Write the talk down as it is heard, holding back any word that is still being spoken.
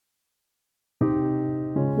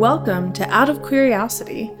Welcome to Out of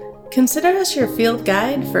Curiosity. Consider us your field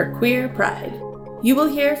guide for queer pride. You will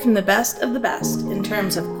hear from the best of the best in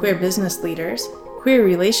terms of queer business leaders, queer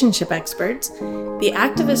relationship experts, the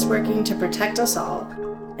activists working to protect us all,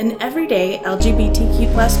 and everyday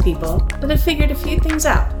LGBTQ+ people that have figured a few things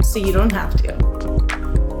out so you don't have to.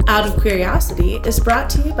 Out of Curiosity is brought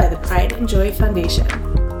to you by the Pride and Joy Foundation.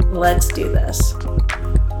 Let's do this.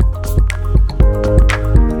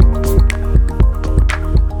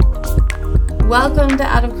 Welcome to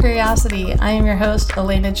Out of Curiosity. I am your host,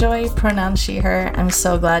 Elena Joy, pronouns she, her. I'm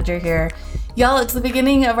so glad you're here. Y'all, it's the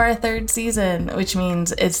beginning of our third season, which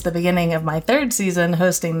means it's the beginning of my third season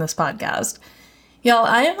hosting this podcast. Y'all,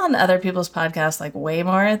 I am on other people's podcasts like way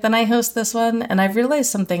more than I host this one, and I've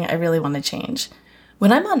realized something I really want to change.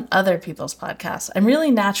 When I'm on other people's podcasts, I'm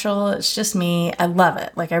really natural. It's just me. I love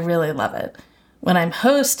it. I really love it. When I'm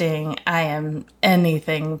hosting, I am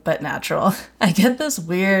anything but natural. I get this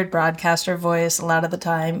weird broadcaster voice a lot of the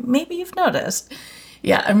time. Maybe you've noticed.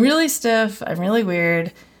 Yeah, I'm really stiff. I'm really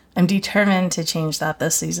weird. I'm determined to change that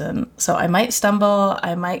this season. So I might stumble.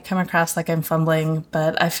 I might come across like I'm fumbling,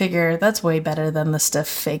 but I figure that's way better than the stiff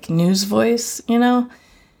fake news voice, you know?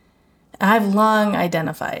 I've long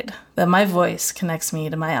identified that my voice connects me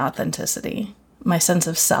to my authenticity, my sense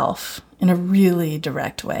of self, in a really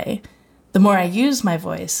direct way. The more I use my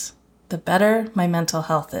voice, the better my mental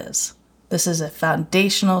health is. This is a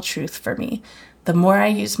foundational truth for me. The more I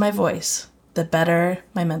use my voice, the better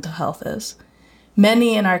my mental health is.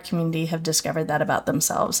 Many in our community have discovered that about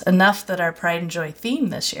themselves, enough that our Pride and Joy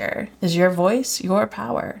theme this year is your voice, your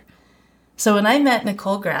power. So when I met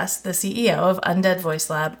Nicole Gress, the CEO of Undead Voice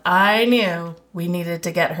Lab, I knew we needed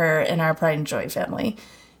to get her in our Pride and Joy family.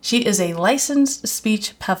 She is a licensed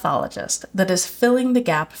speech pathologist that is filling the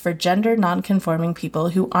gap for gender nonconforming people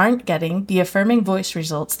who aren't getting the affirming voice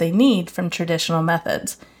results they need from traditional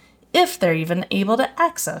methods, if they're even able to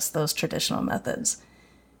access those traditional methods.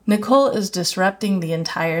 Nicole is disrupting the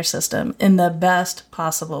entire system in the best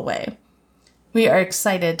possible way. We are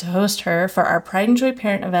excited to host her for our Pride and Joy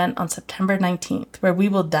parent event on September 19th, where we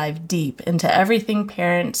will dive deep into everything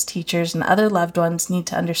parents, teachers, and other loved ones need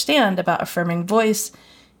to understand about affirming voice,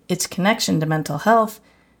 its connection to mental health,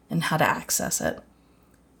 and how to access it.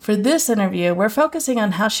 For this interview, we're focusing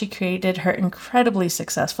on how she created her incredibly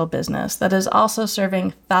successful business that is also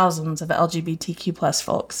serving thousands of LGBTQ+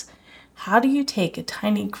 folks. How do you take a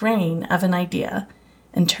tiny grain of an idea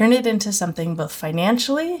and turn it into something both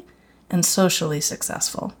financially and socially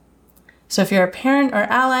successful? So if you're a parent or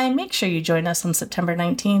ally, make sure you join us on September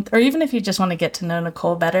 19th, or even if you just want to get to know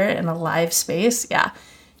Nicole better in a live space,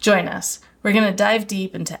 join us. We're going to dive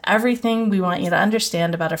deep into everything we want you to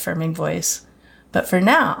understand about affirming voice. But for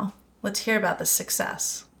now, let's hear about the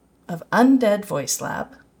success of Undead Voice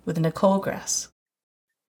Lab with Nicole Gress.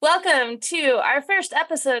 Welcome to our first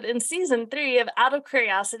episode in season 3 of Out of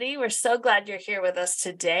Curiosity. We're so glad you're here with us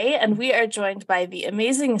today, and we are joined by the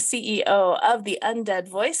amazing CEO of the Undead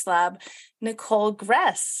Voice Lab, Nicole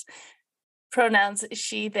Gress. Pronouns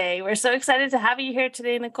she, they. We're so excited to have you here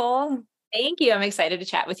today, Nicole. Thank you. I'm excited to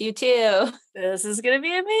chat with you too. This is going to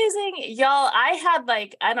be amazing. Y'all, I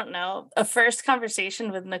had a first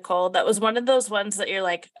conversation with Nicole that was one of those ones that you're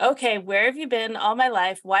like, okay, where have you been all my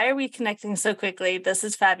life? Why are we connecting so quickly? This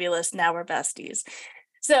is fabulous. Now we're besties.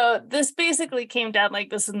 So this basically came down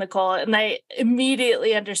like this with Nicole, and I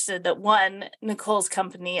immediately understood that one, Nicole's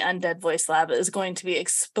company, Undead Voice Lab, is going to be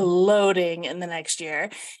exploding in the next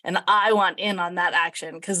year, and I want in on that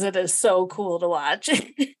action because it is so cool to watch.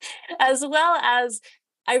 As well as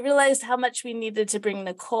I realized how much we needed to bring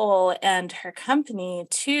Nicole and her company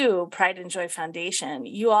to Pride and Joy Foundation.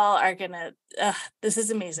 You all are gonna, this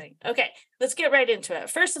is amazing. Okay, let's get right into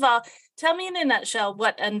it. First of all, tell me in a nutshell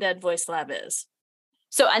what Undead Voice Lab is.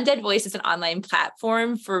 So Undead Voice is an online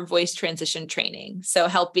platform for voice transition training. So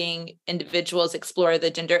helping individuals explore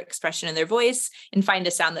the gender expression in their voice and find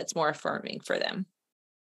a sound that's more affirming for them.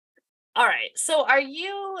 All right. So are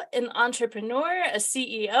you an entrepreneur, a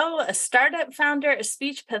CEO, a startup founder, a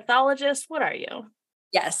speech pathologist? What are you?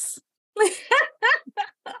 Yes.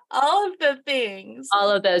 All of the things.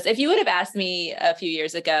 All of those. If you would have asked me a few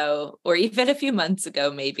years ago, or even a few months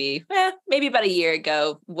ago, maybe about a year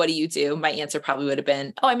ago, what do you do? My answer probably would have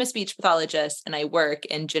been, I'm a speech pathologist and I work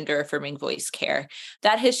in gender affirming voice care.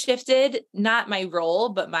 That has shifted, not my role,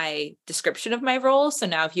 but my description of my role. So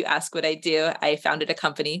now if you ask what I do, I founded a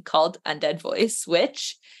company called Undead Voice,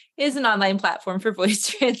 which is an online platform for voice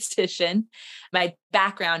transition. My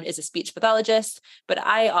background is a speech pathologist, but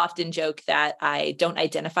I often joke that I don't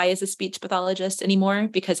identify as a speech pathologist anymore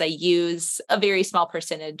because I use a very small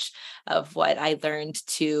percentage of what I learned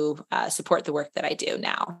to support the work that I do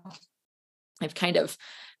now. I've kind of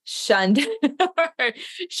shunned or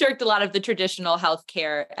shirked a lot of the traditional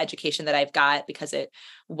healthcare education that I've got because it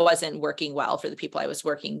wasn't working well for the people I was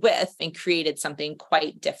working with, and created something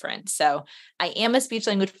quite different. So I am a speech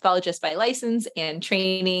language pathologist by license and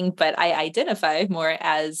training, but I identify more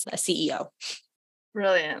as a CEO.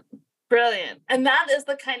 Brilliant. Brilliant. And that is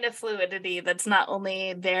the kind of fluidity that's not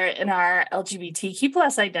only there in our LGBTQ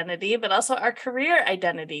plus identity, but also our career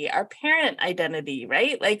identity, our parent identity,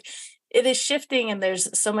 right? Like, it is shifting and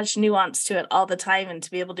there's so much nuance to it all the time. And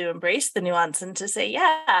to be able to embrace the nuance and to say,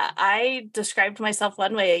 yeah, I described myself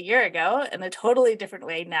one way a year ago and a totally different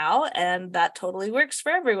way now. And that totally works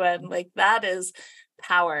for everyone. Like, that is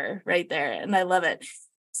power right there. And I love it.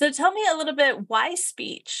 So tell me a little bit, why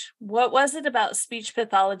speech? What was it about speech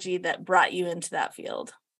pathology that brought you into that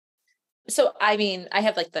field? So, I mean, I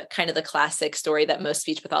have like the kind of the classic story that most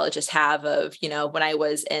speech pathologists have of, when I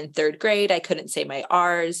was in third grade, I couldn't say my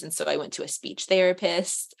R's. And so I went to a speech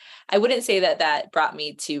therapist. I wouldn't say that that brought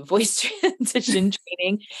me to voice transition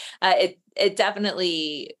training. It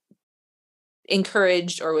definitely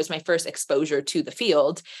encouraged or was my first exposure to the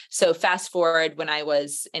field. So fast forward when I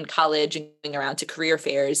was in college and going around to career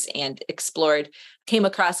fairs and came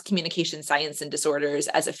across communication science and disorders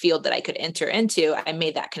as a field that I could enter into, I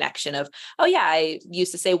made that connection of, oh yeah, I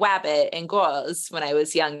used to say wabbit and gauze when I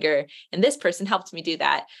was younger, and this person helped me do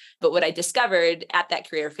that. But what I discovered at that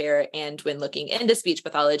career fair and when looking into speech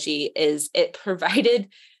pathology is it provided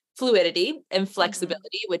fluidity and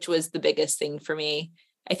flexibility, which was the biggest thing for me.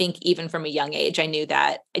 I think even from a young age, I knew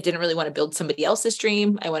that I didn't really want to build somebody else's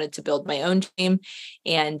dream. I wanted to build my own dream,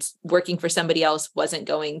 and working for somebody else wasn't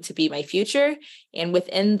going to be my future. And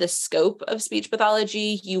within the scope of speech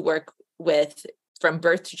pathology, you work with from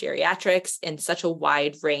birth to geriatrics in such a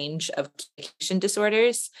wide range of communication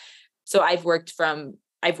disorders. So I've worked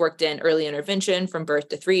in early intervention from birth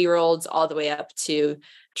to 3-year-olds all the way up to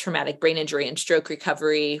traumatic brain injury and stroke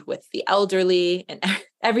recovery with the elderly and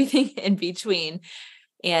everything in between.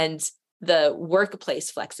 And the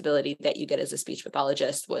workplace flexibility that you get as a speech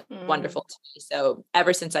pathologist was wonderful to me. So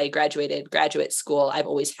ever since I graduated graduate school, I've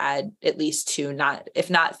always had at least 2,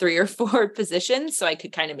 if not 3 or 4 positions, so I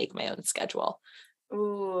could kind of make my own schedule.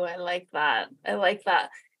 Ooh, I like that.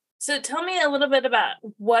 So tell me a little bit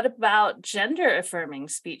what about gender affirming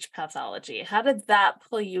speech pathology? How did that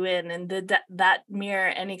pull you in? And did that mirror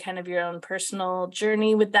any kind of your own personal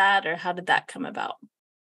journey with that? Or how did that come about?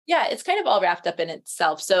 Yeah, it's kind of all wrapped up in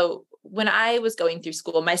itself. So when I was going through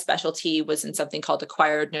school, my specialty was in something called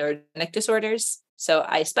acquired neurogenic disorders. So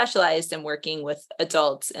I specialized in working with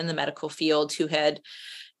adults in the medical field who had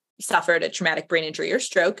suffered a traumatic brain injury or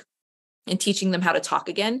stroke and teaching them how to talk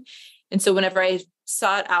again. And so whenever I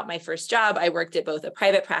sought out my first job, I worked at both a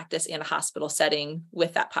private practice and a hospital setting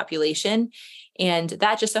with that population. And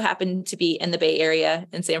that just so happened to be in the Bay Area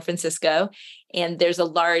in San Francisco. And there's a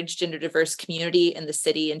large gender diverse community in the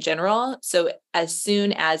city in general. So as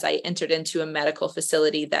soon as I entered into a medical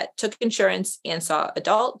facility that took insurance and saw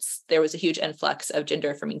adults, there was a huge influx of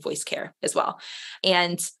gender affirming voice care as well.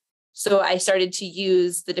 And so I started to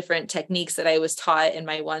use the different techniques that I was taught in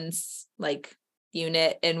my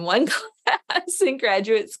unit in one class in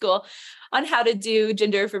graduate school on how to do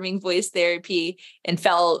gender affirming voice therapy and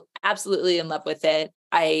fell absolutely in love with it.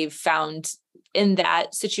 I found in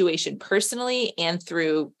that situation personally and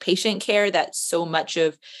through patient care that so much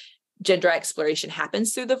of gender exploration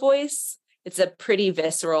happens through the voice. It's a pretty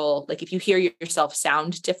visceral, like if you hear yourself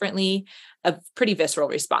sound differently, a pretty visceral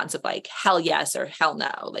response of like, hell yes or hell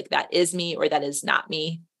no, like that is me or that is not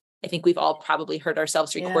me. I think we've all probably heard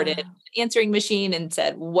ourselves recorded in an answering machine and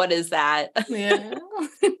said, what is that? Yeah.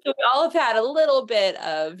 We all have had a little bit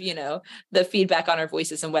of, the feedback on our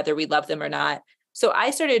voices and whether we love them or not. So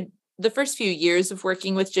I started the first few years of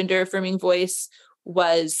working with gender affirming voice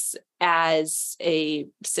was as a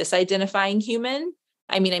cis identifying human.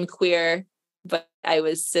 I mean, I'm queer, but I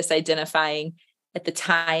was cis identifying at the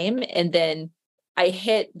time. And then I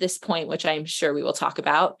hit this point, which I'm sure we will talk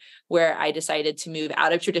about, where I decided to move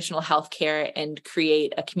out of traditional healthcare and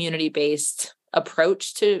create a community-based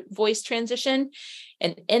approach to voice transition.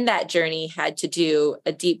 And in that journey, had to do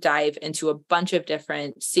a deep dive into a bunch of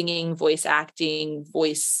different singing, voice acting,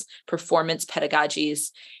 voice performance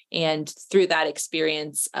pedagogies. And through that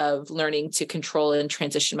experience of learning to control and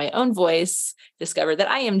transition my own voice, discovered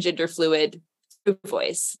that I am gender fluid through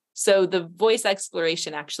voice. So the voice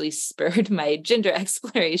exploration actually spurred my gender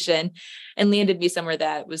exploration and landed me somewhere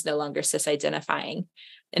that was no longer cis identifying.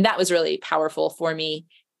 And that was really powerful for me.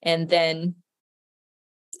 And then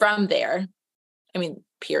from there, I mean,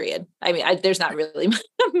 period. I mean, there's not really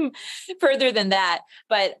further than that,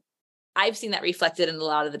 but I've seen that reflected in a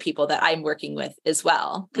lot of the people that I'm working with as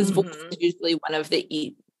well, because voice is usually one of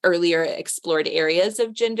the earlier explored areas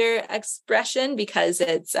of gender expression, because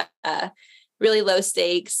it's really low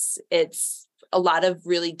stakes. It's a lot of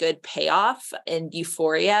really good payoff and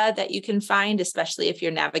euphoria that you can find, especially if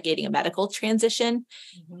you're navigating a medical transition.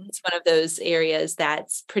 It's one of those areas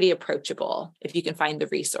that's pretty approachable if you can find the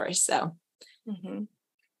resource. So.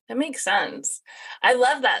 That makes sense. I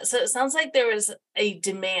love that. So it sounds like there was a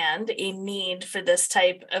demand, a need for this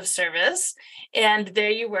type of service. And there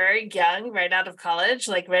you were, young, right out of college,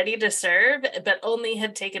 like ready to serve, but only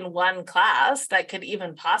had taken one class that could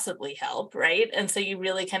even possibly help, right? And so you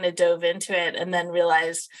really kind of dove into it and then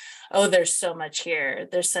realized, oh, there's so much here.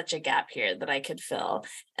 There's such a gap here that I could fill.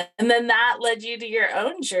 And then that led you to your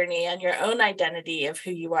own journey and your own identity of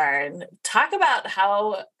who you are. And talk about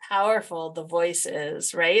how powerful the voice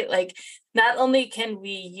is, right? Like, not only can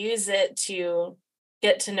we use it to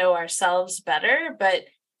get to know ourselves better, but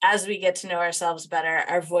as we get to know ourselves better,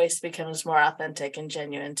 our voice becomes more authentic and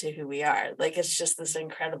genuine to who we are. Like, it's just this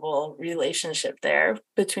incredible relationship there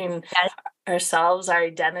between ourselves, our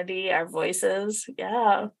identity, our voices.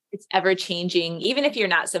 Yeah. It's ever changing. Even if you're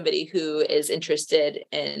not somebody who is interested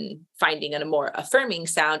in finding a more affirming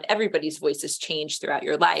sound, everybody's voices change throughout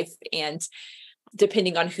your life. And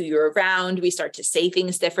depending on who you're around, we start to say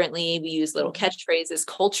things differently. We use little catchphrases,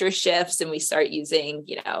 culture shifts, and we start using,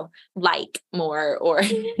 like more, or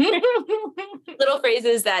little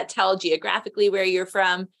phrases that tell geographically where you're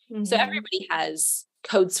from. So everybody has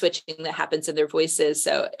code switching that happens in their voices.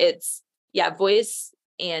 So it's, voice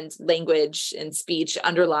and language and speech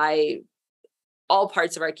underlie all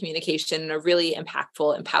parts of our communication and are really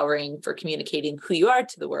impactful, empowering for communicating who you are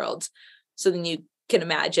to the world. So then you can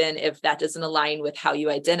imagine if that doesn't align with how you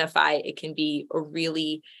identify, it can be a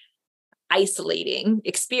really isolating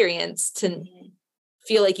experience to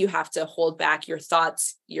feel like you have to hold back your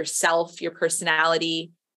thoughts, yourself, your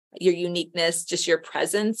personality, your uniqueness, just your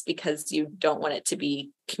presence, because you don't want it to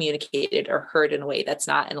be communicated or heard in a way that's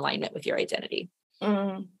not in alignment with your identity.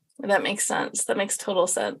 That makes sense. That makes total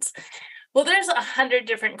sense. Well, there's 100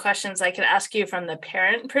 different questions I could ask you from the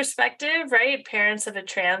parent perspective, right? Parents of a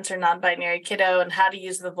trans or non-binary kiddo, and how to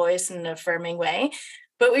use the voice in an affirming way.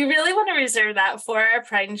 But we really want to reserve that for our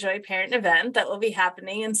Pride and Joy parent event that will be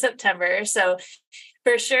happening in September. So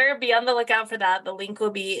for sure, be on the lookout for that. The link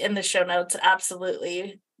will be in the show notes.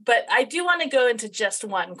 Absolutely. But I do want to go into just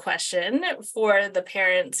one question for the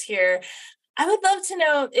parents here. I would love to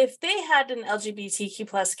know if they had an LGBTQ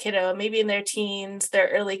plus kiddo, maybe in their teens, their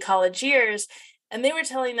early college years, and they were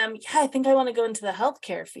telling them, I think I want to go into the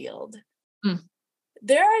healthcare field.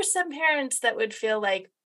 There are some parents that would feel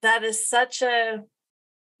like that is such a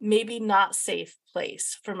maybe not safe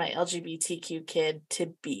place for my LGBTQ kid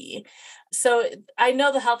to be. So I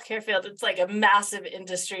know the healthcare field, it's like a massive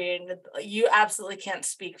industry and you absolutely can't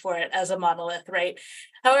speak for it as a monolith, right?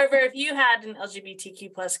 However, if you had an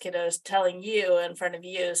LGBTQ plus kiddos telling you in front of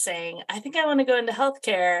you saying, I think I want to go into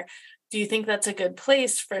healthcare, do you think that's a good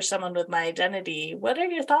place for someone with my identity? What are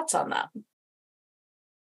your thoughts on that?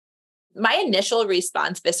 My initial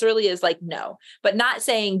response viscerally is like, no, but not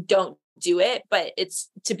saying don't do it, but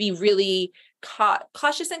it's to be really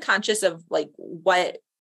cautious and conscious of like what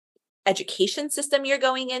education system you're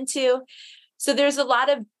going into. So there's a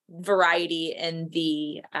lot of variety in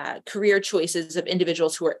the career choices of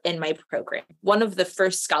individuals who are in my program. One of the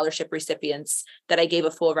first scholarship recipients that I gave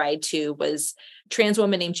a full ride to was a trans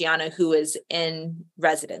woman named Gianna, who was in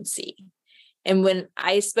residency. And when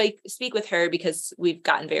I speak with her, because we've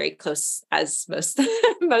gotten very close, as most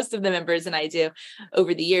of the members and I do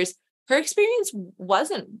over the years, her experience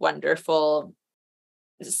wasn't wonderful,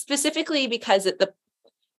 specifically because at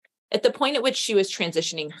the point at which she was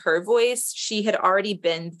transitioning her voice, she had already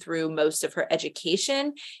been through most of her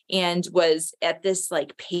education and was at this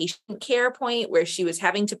like patient care point where she was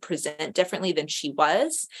having to present differently than she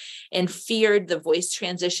was, and feared the voice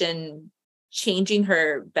transition changing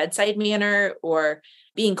her bedside manner or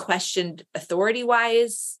being questioned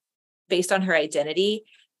authority-wise based on her identity.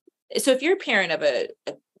 So if you're a parent of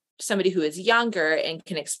somebody who is younger and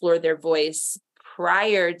can explore their voice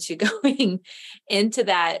prior to going into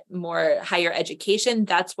that more higher education,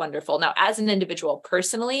 that's wonderful. Now, as an individual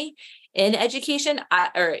personally in education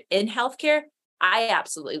or in healthcare, I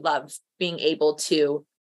absolutely love being able to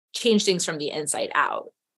change things from the inside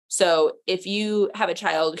out. So if you have a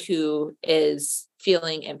child who is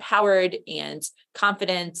feeling empowered and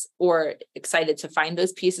confident or excited to find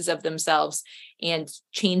those pieces of themselves and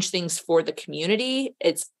change things for the community,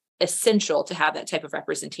 it's essential to have that type of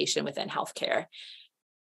representation within healthcare.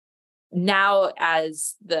 Now,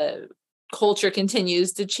 as the culture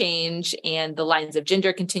continues to change and the lines of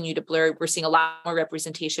gender continue to blur, we're seeing a lot more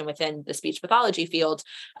representation within the speech pathology field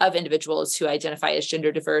of individuals who identify as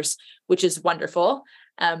gender diverse, which is wonderful.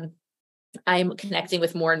 I'm connecting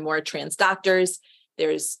with more and more trans doctors.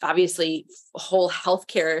 There's obviously whole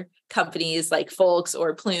healthcare companies like Folks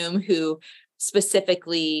or Plume who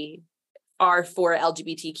specifically are for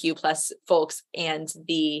LGBTQ plus folks, and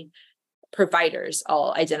the providers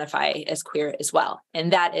all identify as queer as well.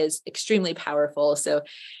 And that is extremely powerful. So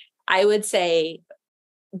I would say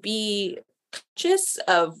be conscious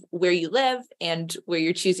of where you live and where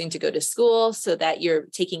you're choosing to go to school so that you're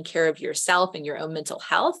taking care of yourself and your own mental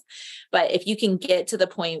health. But if you can get to the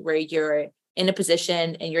point where you're in a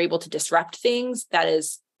position and you're able to disrupt things, that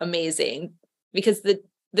is amazing. Because the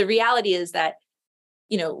reality is that,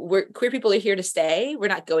 queer people are here to stay. We're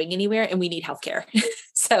not going anywhere, and we need healthcare.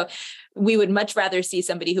 So we would much rather see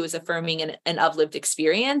somebody who is affirming an of lived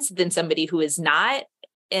experience than somebody who is not.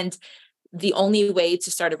 And the only way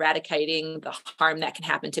to start eradicating the harm that can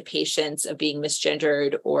happen to patients of being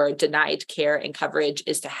misgendered or denied care and coverage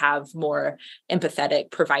is to have more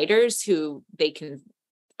empathetic providers who they can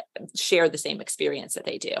share the same experience that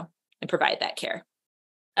they do and provide that care.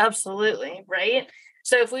 Absolutely. Right.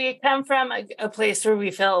 So if we come from a place where we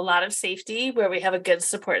feel a lot of safety, where we have a good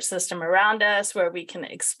support system around us, where we can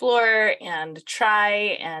explore and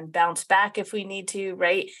try and bounce back if we need to,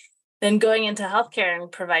 right? Then going into healthcare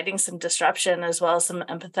and providing some disruption as well as some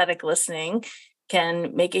empathetic listening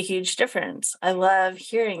can make a huge difference. I love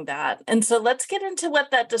hearing that. And so let's get into what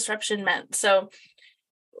that disruption meant. So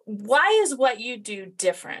why is what you do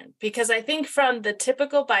different? Because I think from the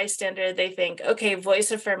typical bystander, they think, okay, voice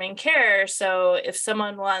affirming care. So if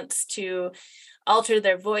someone wants to alter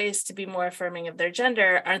their voice to be more affirming of their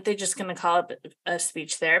gender, aren't they just going to call up a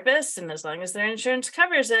speech therapist? And as long as their insurance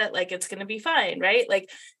covers it, like it's going to be fine, right? Like,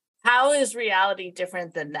 how is reality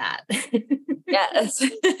different than that? Yes,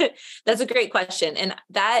 that's a great question. And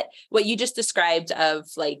that, what you just described of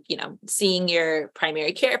seeing your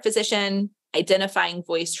primary care physician, identifying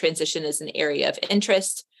voice transition as an area of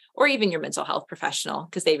interest, or even your mental health professional,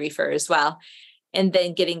 because they refer as well. And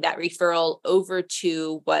then getting that referral over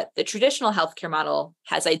to what the traditional healthcare model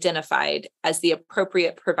has identified as the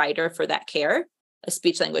appropriate provider for that care, a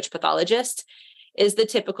speech language pathologist, is the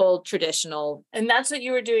typical traditional. And that's what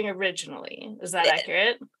you were doing originally. Is that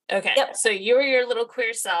accurate? Okay. Yep. So you were your little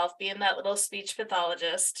queer self being that little speech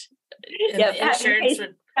pathologist. And yep. the insurance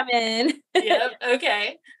would come in. Yep.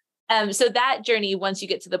 Okay. So that journey, once you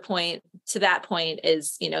get to that point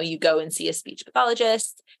is, you go and see a speech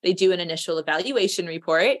pathologist. They do an initial evaluation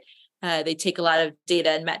report. They take a lot of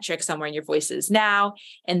data and metrics on where your voice is now,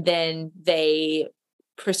 and then they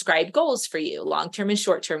prescribe goals for you, long-term and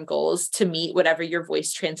short-term goals to meet whatever your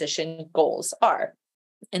voice transition goals are.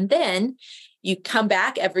 And then you come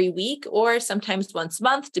back every week or sometimes once a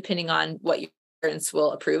month, depending on what your insurance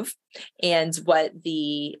will approve and what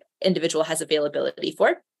the individual has availability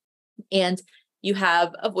for. And you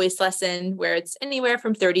have a voice lesson where it's anywhere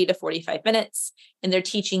from 30 to 45 minutes, and they're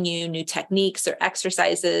teaching you new techniques or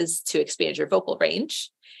exercises to expand your vocal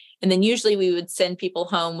range. And then usually we would send people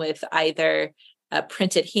home with either a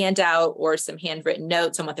printed handout or some handwritten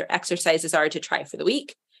notes on what their exercises are to try for the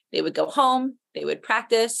week. They would go home, they would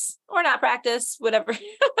practice or not practice, whatever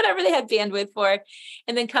they had bandwidth for,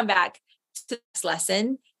 and then come back to this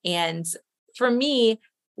lesson. And for me,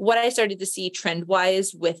 what I started to see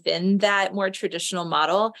trend-wise within that more traditional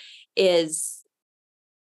model is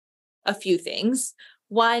a few things.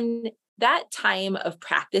 One, that time of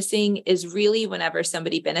practicing is really whenever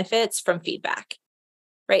somebody benefits from feedback,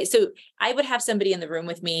 right? So I would have somebody in the room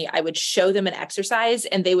with me. I would show them an exercise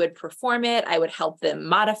and they would perform it. I would help them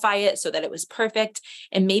modify it so that it was perfect.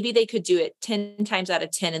 And maybe they could do it 10 times out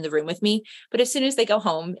of 10 in the room with me. But as soon as they go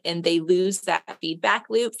home and they lose that feedback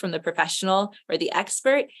loop from the professional or the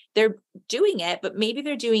expert, they're doing it, but maybe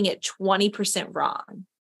they're doing it 20% wrong.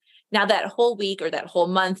 Now that whole week or that whole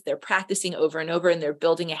month, they're practicing over and over and they're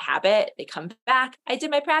building a habit. They come back. I did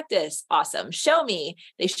my practice. Awesome. Show me.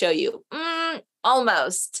 They show you.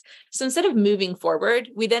 Almost. So instead of moving forward,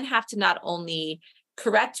 we then have to not only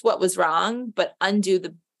correct what was wrong, but undo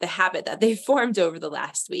the habit that they formed over the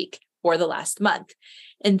last week or the last month.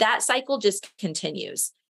 And that cycle just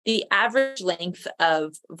continues. The average length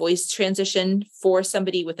of voice transition for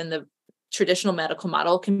somebody within the traditional medical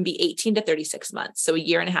model can be 18 to 36 months. So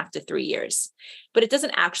 1.5 to 3 years, but it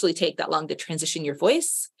doesn't actually take that long to transition your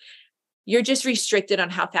voice. you're just restricted on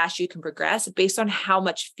how fast you can progress based on how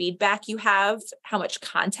much feedback you have, how much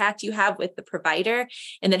contact you have with the provider,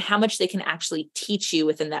 and then how much they can actually teach you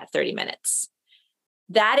within that 30 minutes.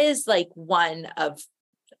 That is like one of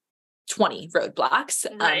 20 roadblocks.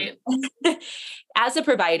 Right. As a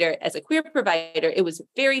provider, as a queer provider, it was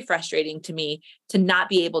very frustrating to me to not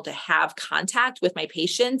be able to have contact with my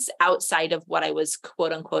patients outside of what I was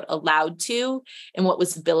quote unquote allowed to and what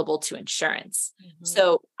was billable to insurance. Mm-hmm.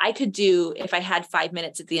 So I could do, if I had 5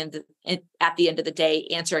 minutes at the end of the day,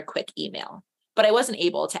 answer a quick email, but I wasn't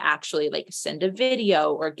able to actually like send a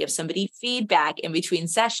video or give somebody feedback in between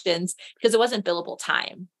sessions because it wasn't billable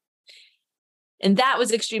time. And that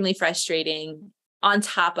was extremely frustrating, on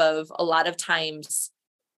top of a lot of times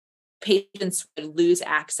patients would lose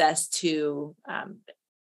access to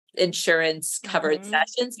insurance covered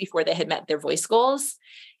sessions before they had met their voice goals.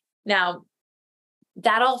 Now,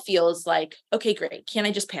 that all feels like, okay, great. Can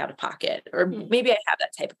I just pay out of pocket? Or maybe I have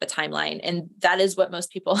that type of a timeline. And that is what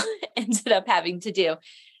most people ended up having to do.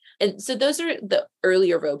 And so those are the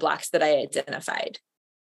earlier roadblocks that I identified.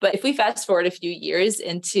 But if we fast forward a few years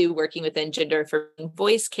into working within gender affirming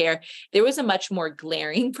voice care, there was a much more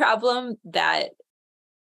glaring problem that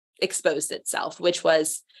exposed itself, which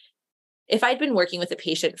was if I'd been working with a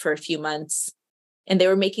patient for a few months and they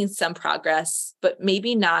were making some progress, but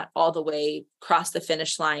maybe not all the way across the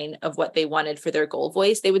finish line of what they wanted for their goal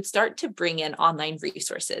voice, they would start to bring in online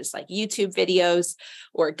resources like YouTube videos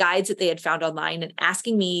or guides that they had found online and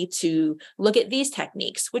asking me to look at these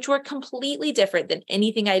techniques, which were completely different than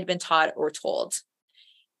anything I had been taught or told.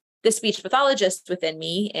 The speech pathologists within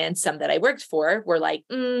me and some that I worked for were like,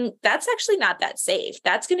 that's actually not that safe.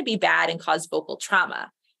 That's going to be bad and cause vocal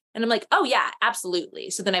trauma. And I'm like, oh yeah, absolutely.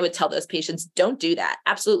 So then I would tell those patients, don't do that.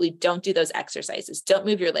 Absolutely don't do those exercises. Don't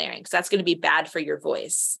move your larynx. That's going to be bad for your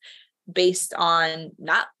voice based on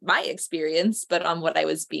not my experience, but on what I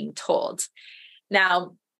was being told.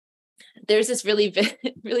 Now, there's this really,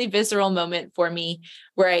 really visceral moment for me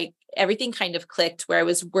where everything kind of clicked, where I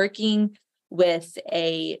was working with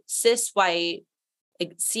a cis white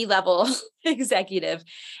C-level executive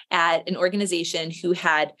at an organization who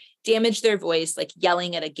had damaged their voice, like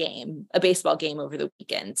yelling at a baseball game over the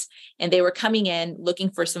weekend. And they were coming in looking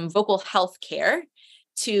for some vocal health care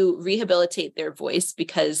to rehabilitate their voice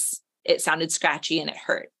because it sounded scratchy and it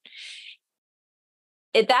hurt.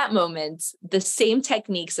 At that moment, the same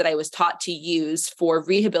techniques that I was taught to use for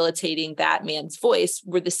rehabilitating that man's voice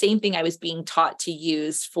were the same thing I was being taught to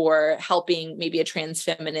use for helping maybe a trans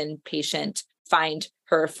feminine patient find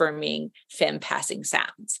her affirming fem passing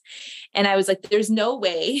sounds. And I was like, there's no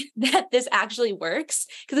way that this actually works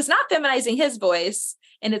because it's not feminizing his voice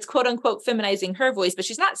and it's quote unquote feminizing her voice, but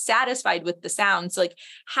she's not satisfied with the sound. So like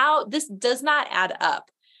how this does not add up.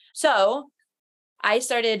 So I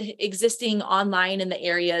started existing online in the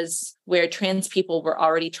areas where trans people were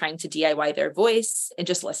already trying to DIY their voice and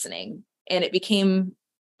just listening. And it became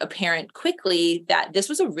apparent quickly that this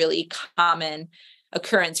was a really common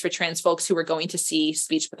occurrence for trans folks who were going to see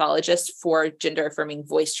speech pathologists for gender affirming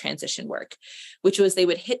voice transition work, which was they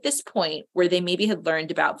would hit this point where they maybe had learned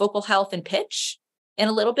about vocal health and pitch and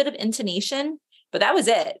a little bit of intonation, but that was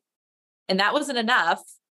it. And that wasn't enough,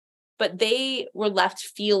 but they were left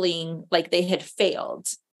feeling like they had failed.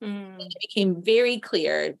 And it became very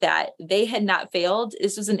clear that they had not failed.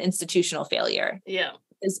 This was an institutional failure. Yeah.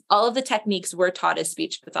 Because all of the techniques we're taught as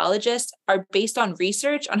speech pathologists are based on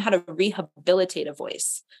research on how to rehabilitate a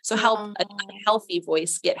voice. So help a healthy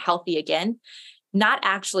voice get healthy again, not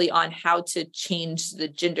actually on how to change the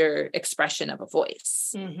gender expression of a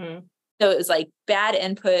voice. Mm-hmm. So it was like bad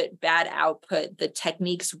input, bad output. The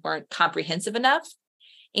techniques weren't comprehensive enough.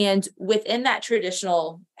 And within that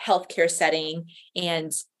traditional healthcare setting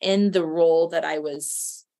and in the role that I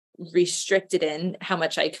was restricted in, how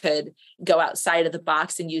much I could go outside of the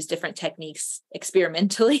box and use different techniques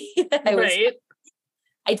experimentally,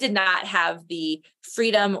 I did not have the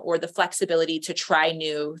freedom or the flexibility to try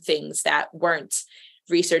new things that weren't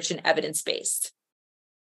research and evidence-based.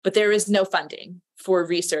 But there is no funding for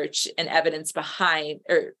research and evidence behind,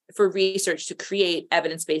 or for research to create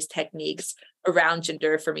evidence-based techniques around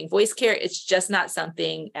gender affirming voice care. It's just not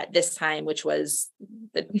something at this time, which was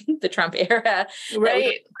the Trump era.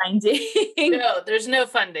 Right. No, there's no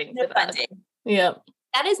funding. No funding. Yeah.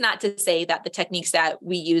 That is not to say that the techniques that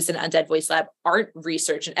we use in Undead Voice Lab aren't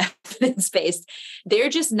research and evidence-based. They're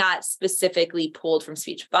just not specifically pulled from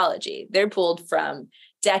speech pathology. They're pulled from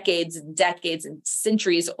decades and decades and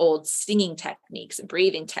centuries old singing techniques and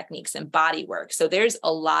breathing techniques and body work. So there's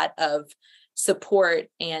a lot of support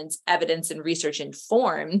and evidence and research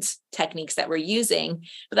informed techniques that we're using.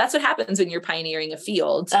 But that's what happens when you're pioneering a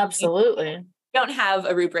field. Absolutely. You don't have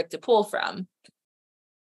a rubric to pull from.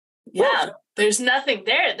 Yeah, there's nothing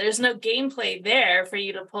there. There's no gameplay there for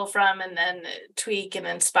you to pull from and then tweak and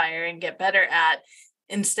inspire and get better at.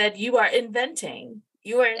 Instead, you are inventing.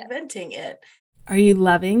 You are inventing it. Are you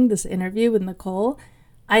loving this interview with Nicole?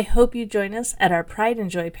 I hope you join us at our Pride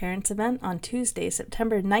and Joy Parents event on Tuesday,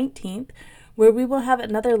 September 19th, where we will have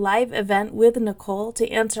another live event with Nicole to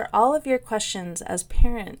answer all of your questions as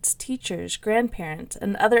parents, teachers, grandparents,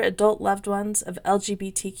 and other adult loved ones of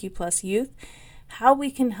LGBTQ+ youth, how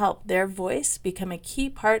we can help their voice become a key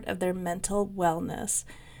part of their mental wellness.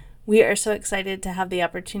 We are so excited to have the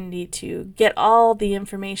opportunity to get all the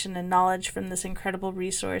information and knowledge from this incredible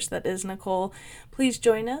resource that is Nicole. Please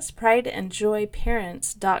join us,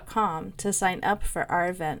 prideandjoyparents.com, to sign up for our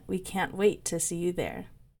event. We can't wait to see you there.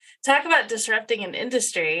 Talk about disrupting an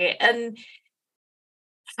industry. And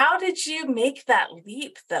how did you make that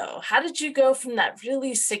leap, though? How did you go from that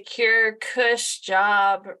really secure, cush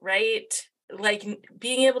job, right? Like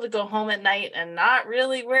being able to go home at night and not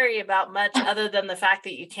really worry about much other than the fact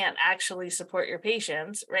that you can't actually support your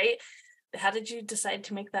patients, right? How did you decide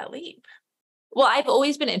to make that leap? Well, I've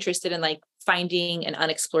always been interested in like finding an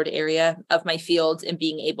unexplored area of my field and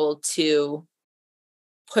being able to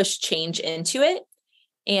push change into it.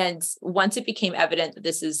 And once it became evident that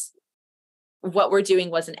this is what we're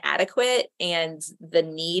doing wasn't adequate and the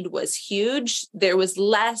need was huge, there was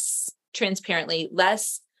less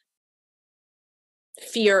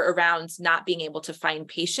fear around not being able to find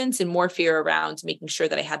patients and more fear around making sure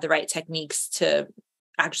that I had the right techniques to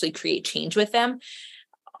actually create change with them.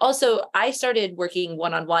 Also, I started working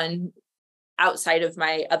one-on-one outside of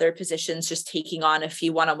my other positions, just taking on a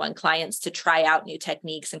few one-on-one clients to try out new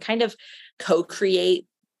techniques and kind of co-create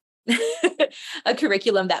a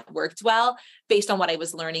curriculum that worked well based on what I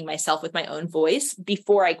was learning myself with my own voice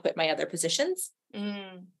before I quit my other positions.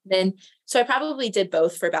 So I probably did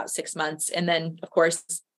both for about 6 months. And then, of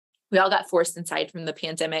course, we all got forced inside from the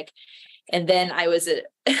pandemic. And then I was in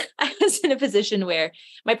a position where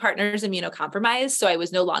my partner is immunocompromised. So I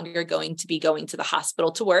was no longer going to the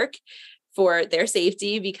hospital to work for their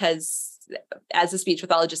safety, because as a speech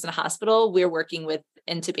pathologist in a hospital, we're working with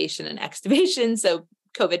intubation and extubation. So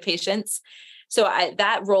COVID patients. So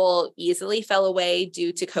that role easily fell away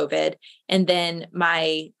due to COVID. And then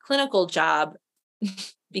my clinical job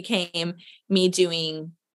became me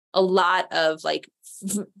doing a lot of like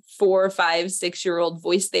 4, 5, 6-year-old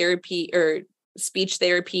voice therapy or speech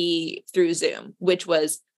therapy through Zoom, which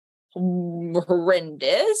was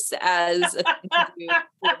horrendous as a thing to do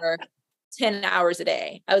for 10 hours a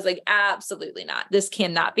day. I was like, absolutely not. This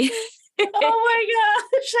cannot be. Oh my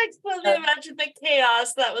gosh, I can only imagine the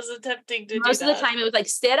chaos that was attempting to do that. Most of the time it was like,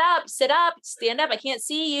 sit up, stand up. I can't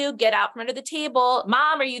see you. Get out from under the table.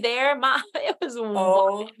 Mom, are you there? Mom, it was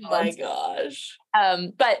wild. My gosh.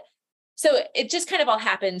 But so it just kind of all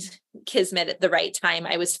happened kismet at the right time.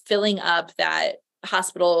 I was filling up that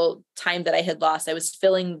hospital time that I had lost. I was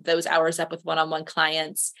filling those hours up with one-on-one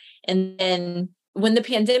clients. And then when the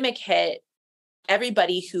pandemic hit,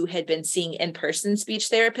 everybody who had been seeing in-person speech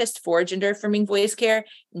therapists for gender affirming voice care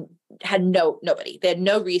had nobody. They had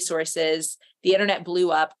no resources. The internet blew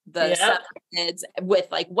up the subreddits with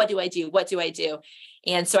like, what do I do? What do I do?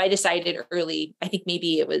 And so I decided early, I think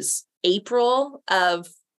maybe it was April of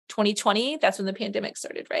 2020. That's when the pandemic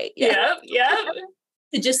started, right? Yeah.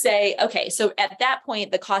 To just say, okay, so at that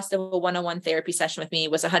point, the cost of a one-on-one therapy session with me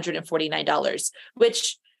was $149,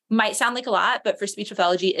 which might sound like a lot, but for speech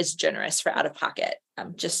pathology is generous for out of pocket,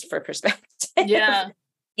 just for perspective. Yeah.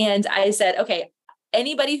 And I said, okay,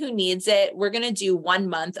 anybody who needs it, we're going to do 1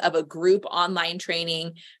 month of a group online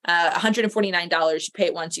training, $149. You pay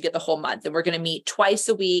it once, you get the whole month. And we're going to meet twice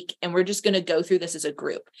a week. And we're just going to go through this as a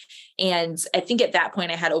group. And I think at that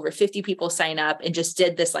point I had over 50 people sign up and just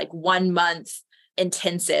did this like 1 month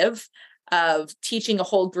intensive of teaching a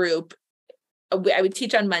whole group. I would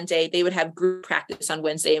teach on Monday, they would have group practice on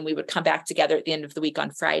Wednesday, and we would come back together at the end of the week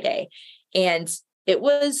on Friday. And it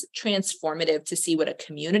was transformative to see what a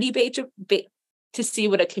community-based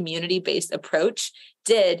approach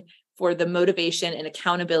did for the motivation and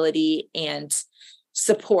accountability and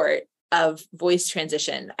support of voice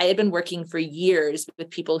transition. I had been working for years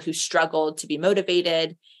with people who struggled to be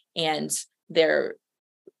motivated, and they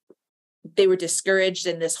were discouraged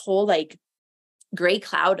in this whole like gray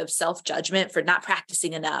cloud of self-judgment for not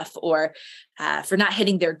practicing enough or for not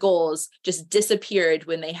hitting their goals just disappeared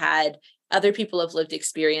when they had other people of lived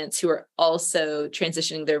experience who are also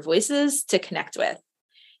transitioning their voices to connect with.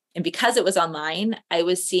 And because it was online, I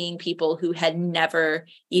was seeing people who had never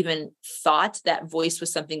even thought that voice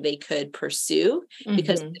was something they could pursue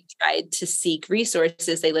because they tried to seek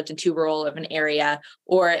resources. They lived in too rural of an area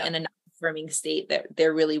or in a non-affirming state that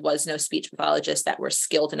there really was no speech pathologists that were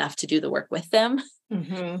skilled enough to do the work with them.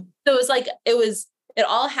 So it was like, it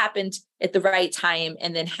all happened at the right time.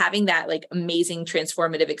 And then having that like amazing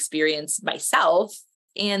transformative experience myself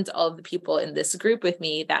and all of the people in this group with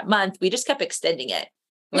me that month, we just kept extending it.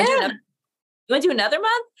 You want to do another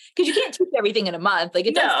month? Because you can't teach everything in a month. Like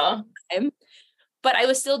it does time. But I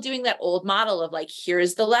was still doing that old model of like,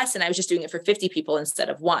 here's the lesson. I was just doing it for 50 people instead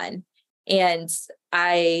of one. And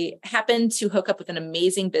I happened to hook up with an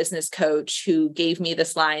amazing business coach who gave me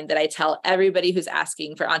this line that I tell everybody who's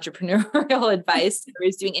asking for entrepreneurial advice or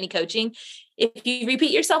is doing any coaching. If you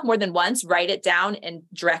repeat yourself more than once, write it down and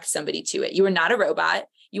direct somebody to it. You are not a robot.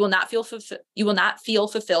 You will not feel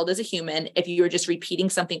fulfilled as a human if you are just repeating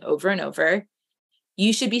something over and over.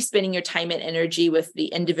 You should be spending your time and energy with the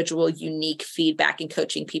individual, unique feedback and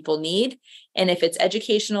coaching people need. And if it's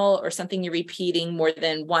educational or something you're repeating more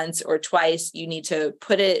than once or twice, you need to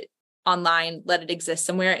put it online, let it exist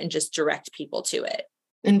somewhere, and just direct people to it.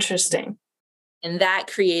 Interesting. And that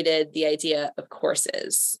created the idea of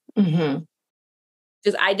courses. Because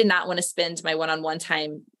I did not want to spend my one-on-one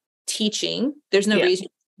time teaching. There's no reason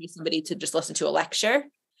for somebody to just listen to a lecture.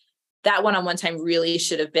 That one-on-one time really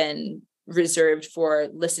should have been reserved for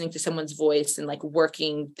listening to someone's voice and like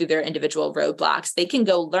working through their individual roadblocks. They can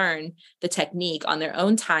go learn the technique on their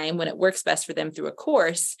own time when it works best for them through a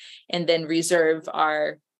course, and then reserve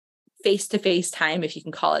our face-to-face time, if you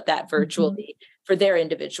can call it that, virtually for their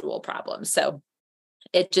individual problems. So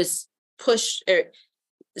it just pushed,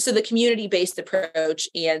 so the community-based approach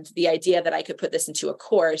and the idea that I could put this into a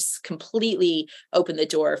course completely opened the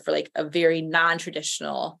door for like a very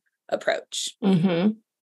non-traditional approach.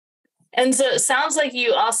 And so it sounds like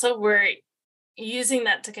you also were using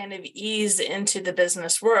that to kind of ease into the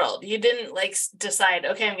business world. You didn't like decide,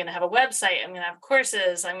 okay, I'm going to have a website, I'm going to have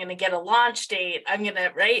courses, I'm going to get a launch date, I'm going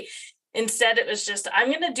to, right? Instead, it was just, I'm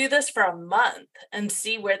going to do this for a month and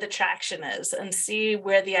see where the traction is and see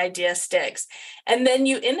where the idea sticks. And then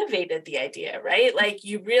you innovated the idea, right? Like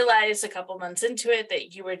you realized a couple months into it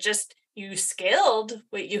that you scaled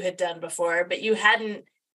what you had done before, but you hadn't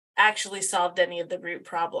actually solved any of the root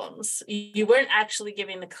problems. You weren't actually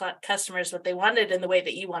giving the customers what they wanted in the way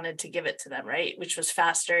that you wanted to give it to them, right? Which was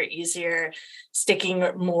faster, easier, sticking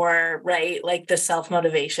more, right? Like the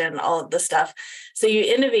self-motivation, all of the stuff. So you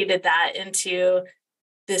innovated that into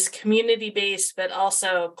this community-based, but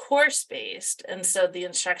also course-based. And so the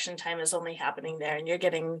instruction time is only happening there and you're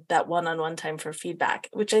getting that one-on-one time for feedback,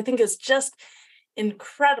 which I think is just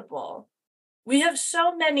incredible. We have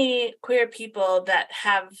so many queer people that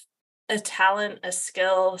have a talent, a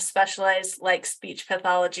skill, specialized like speech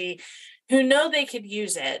pathology, who know they could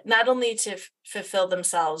use it, not only to fulfill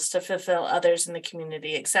themselves, to fulfill others in the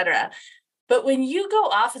community, et cetera. But when you go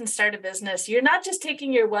off and start a business, you're not just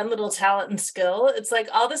taking your one little talent and skill. It's like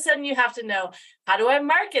all of a sudden you have to know, how do I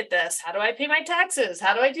market this? How do I pay my taxes?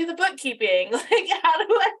 How do I do the bookkeeping? Like, how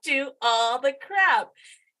do I do all the crap?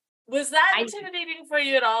 Was that intimidating for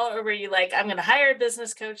you at all? Or were you like, I'm going to hire a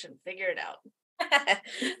business coach and figure it out?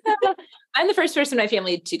 I'm the first person in my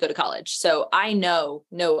family to go to college. So I know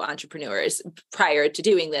no entrepreneurs. Prior to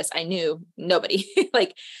doing this, I knew nobody.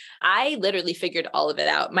 Like I literally figured all of it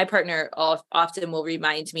out. My partner often will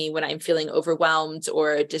remind me when I'm feeling overwhelmed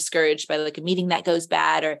or discouraged by like a meeting that goes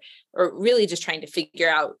bad or really just trying to figure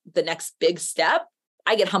out the next big step.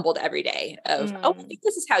 I get humbled every day of, oh, I think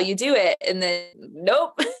this is how you do it. And then,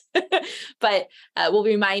 nope. But will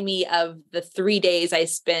remind me of the 3 days I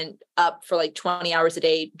spent up for like 20 hours a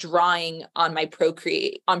day drawing on my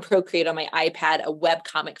Procreate on my iPad, a web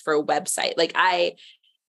comic for a website. Like I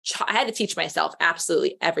had to teach myself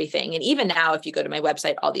absolutely everything. And even now, if you go to my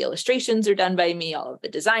website, all the illustrations are done by me. All of the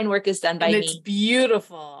design work is done by me. It's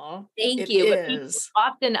beautiful. Thank you. But people,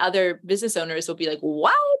 often other business owners will be like,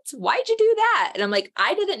 what? Why'd you do that? And I'm like,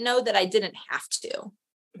 I didn't know that I didn't have to.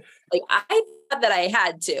 Like, I thought that I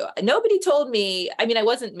had to. Nobody told me. I mean, I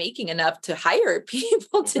wasn't making enough to hire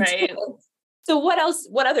people to do it. So what else?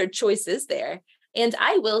 What other choice is there? And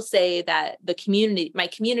I will say that my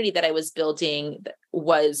community that I was building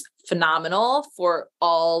was phenomenal for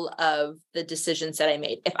all of the decisions that I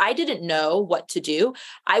made. If I didn't know what to do,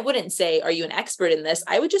 I wouldn't say, are you an expert in this?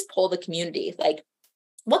 I would just poll the community. Like,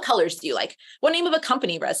 what colors do you like? What name of a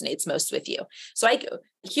company resonates most with you? So I go,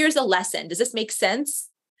 here's a lesson. Does this make sense?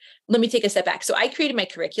 let me take a step back. So I created my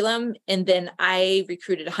curriculum and then I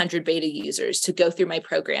recruited 100 beta users to go through my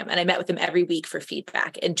program. And I met with them every week for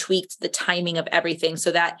feedback and tweaked the timing of everything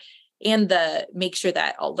so that, and make sure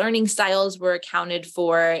that all learning styles were accounted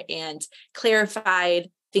for and clarified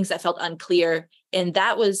things that felt unclear. And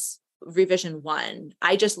that was revision 1.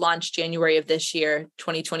 I just launched January of this year,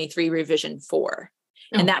 2023, revision 4.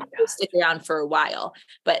 And that will stick around for a while.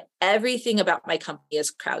 But everything about my company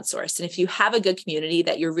is crowdsourced. And if you have a good community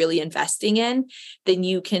that you're really investing in, then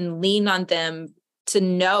you can lean on them to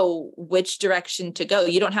know which direction to go.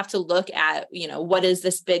 You don't have to look at, what is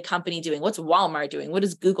this big company doing? What's Walmart doing? What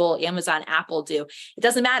does Google, Amazon, Apple do? It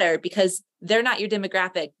doesn't matter because they're not your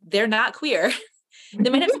demographic. They're not queer. They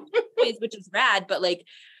might have some ways, which is rad, but like,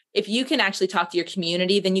 if you can actually talk to your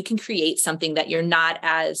community, then you can create something that you're not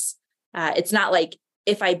as, it's not like,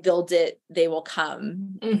 if I build it, they will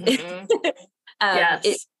come. Mm-hmm. Yes.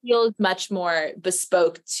 It feels much more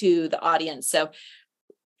bespoke to the audience. So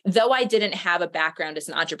though I didn't have a background as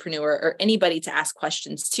an entrepreneur or anybody to ask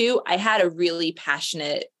questions to, I had a really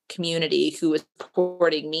passionate community who was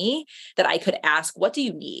supporting me that I could ask, what do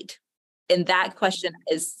you need? And that question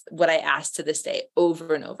is what I ask to this day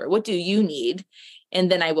over and over. What do you need? And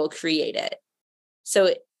then I will create it.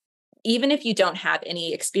 So even if you don't have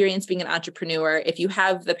any experience being an entrepreneur, if you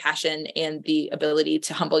have the passion and the ability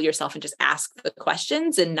to humble yourself and just ask the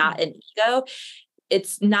questions and not an ego,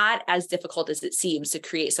 it's not as difficult as it seems to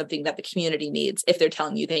create something that the community needs if they're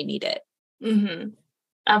telling you they need it. Mm-hmm.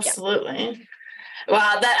 Absolutely. Yeah.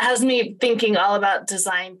 Wow, that has me thinking all about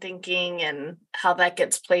design thinking and how that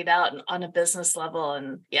gets played out on a business level.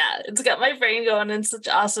 And yeah, it's got my brain going in such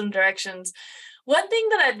awesome directions. One thing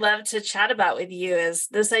that I'd love to chat about with you is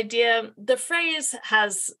this idea, the phrase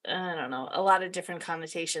has, a lot of different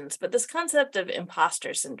connotations, but this concept of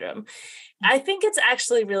imposter syndrome, I think it's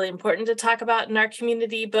actually really important to talk about in our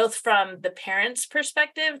community, both from the parents'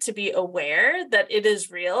 perspective to be aware that it is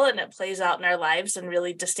real and it plays out in our lives in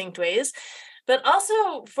really distinct ways, but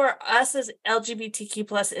also for us as LGBTQ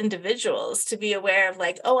plus individuals to be aware of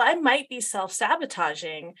like, oh, I might be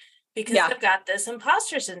self-sabotaging because I've got this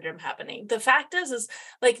imposter syndrome happening. The fact is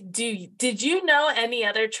like, did you know any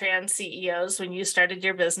other trans CEOs when you started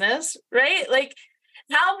your business, right? Like,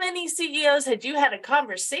 how many CEOs had you had a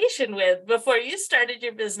conversation with before you started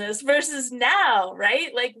your business versus now,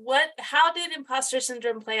 right? Like, how did imposter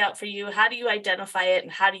syndrome play out for you? How do you identify it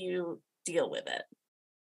and how do you deal with it?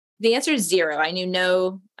 The answer is 0. I knew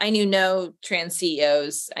no trans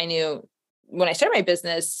CEOs. I knew when I started my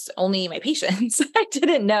business, only my patients. I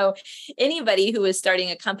didn't know anybody who was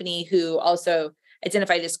starting a company who also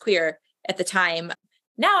identified as queer at the time.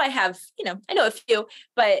 Now I have, I know a few,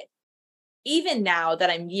 but even now that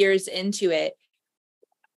I'm years into it,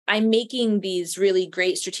 I'm making these really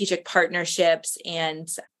great strategic partnerships and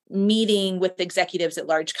meeting with executives at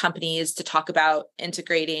large companies to talk about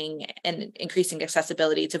integrating and increasing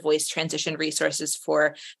accessibility to voice transition resources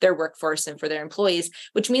for their workforce and for their employees,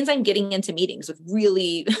 which means I'm getting into meetings with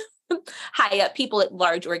really high up people at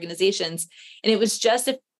large organizations. And it was just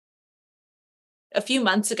a few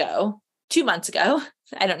months ago, 2 months ago,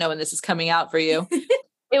 I don't know when this is coming out for you.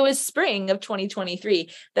 It was spring of 2023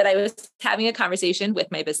 that I was having a conversation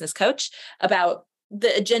with my business coach about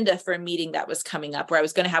the agenda for a meeting that was coming up where I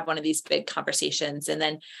was going to have one of these big conversations. And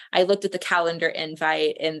then I looked at the calendar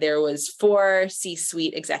invite and there was 4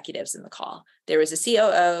 C-suite executives in the call. There was a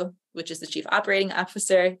COO, which is the chief operating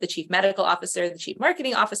officer, the chief medical officer, the chief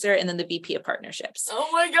marketing officer, and then the VP of partnerships. Oh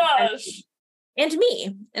my gosh. And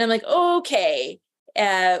me. And I'm like, okay.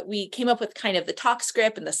 We came up with kind of the talk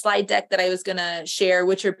script and the slide deck that I was going to share,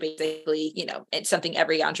 which are basically, it's something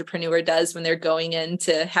every entrepreneur does when they're going in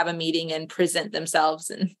to have a meeting and present themselves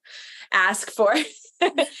and ask for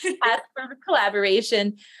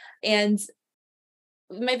collaboration. And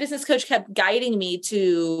my business coach kept guiding me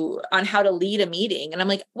on how to lead a meeting. And I'm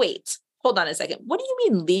like, wait, hold on a second. What do you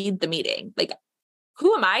mean lead the meeting? Like,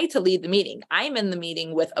 who am I to lead the meeting? I'm in the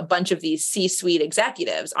meeting with a bunch of these C-suite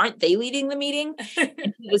executives. Aren't they leading the meeting?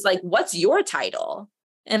 And he was like, what's your title?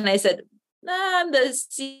 And I said, I'm the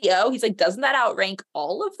CEO. He's like, doesn't that outrank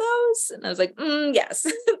all of those? And I was like, yes.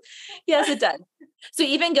 Yes, it does. So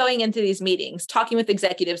even going into these meetings, talking with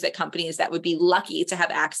executives at companies that would be lucky to have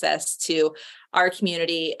access to our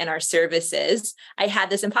community and our services, I had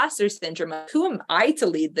this imposter syndrome of who am I to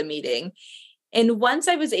lead the meeting? And once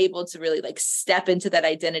I was able to really step into that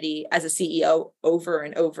identity as a CEO over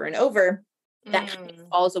and over and over, that kind of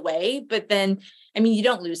falls away. But then, you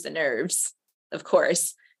don't lose the nerves, of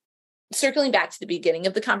course. circling back to the beginning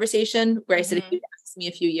of the conversation where I said, if you asked me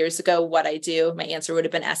a few years ago what I do, my answer would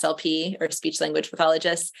have been SLP or speech language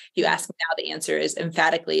pathologist. If you ask me now, the answer is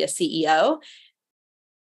emphatically a CEO.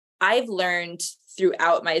 I've learned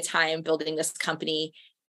throughout my time building this company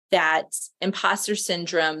that imposter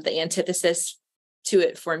syndrome, the antithesis to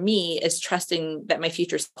it for me is trusting that my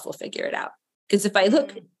future self will figure it out. Because if I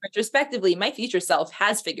look retrospectively, my future self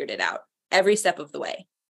has figured it out every step of the way.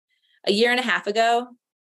 A year and a half ago,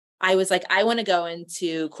 I was like, I want to go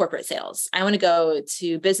into corporate sales. I want to go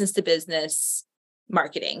to business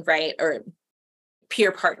marketing, right? Or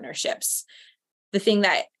peer partnerships. The thing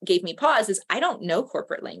that gave me pause is I don't know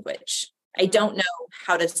corporate language. I don't know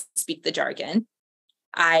how to speak the jargon.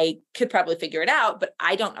 I could probably figure it out, but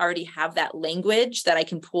I don't already have that language that I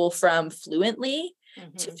can pull from fluently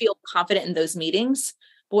to feel confident in those meetings.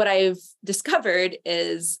 What I've discovered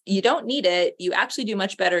is you don't need it. You actually do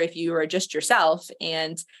much better if you are just yourself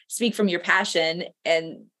and speak from your passion,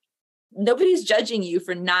 and nobody's judging you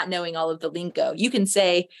for not knowing all of the lingo. You can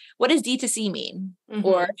say, what does D2C mean?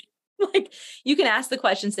 Or like, you can ask the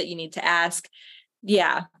questions that you need to ask.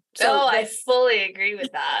 Yeah. So I fully agree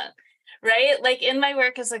with that. Right? Like in my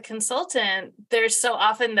work as a consultant, there's so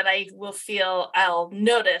often that I'll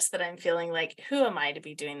notice that I'm feeling like, who am I to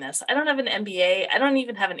be doing this? I don't have an MBA. I don't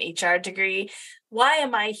even have an HR degree. Why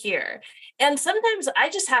am I here? And sometimes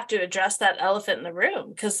I just have to address that elephant in the room,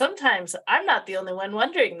 because sometimes I'm not the only one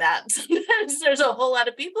wondering that. Sometimes there's a whole lot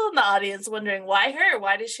of people in the audience wondering, why her?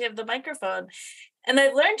 Why does she have the microphone? And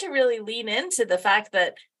I've learned to really lean into the fact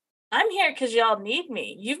that I'm here because y'all need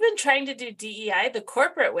me. You've been trying to do DEI the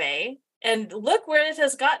corporate way, and look where it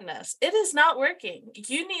has gotten us. It is not working.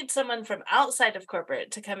 You need someone from outside of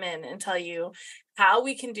corporate to come in and tell you how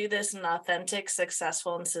we can do this in an authentic,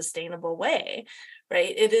 successful, and sustainable way,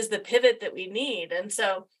 right? It is the pivot that we need. And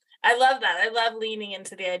so I love that. I love leaning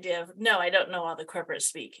into the idea of, no, I don't know all the corporate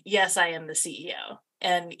speak. Yes, I am the CEO.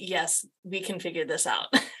 And yes, we can figure this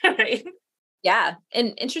out, right? Yeah.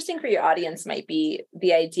 And interesting for your audience might be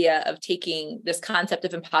the idea of taking this concept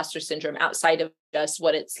of imposter syndrome outside of just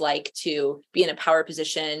what it's like to be in a power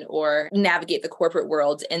position or navigate the corporate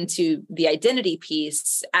world into the identity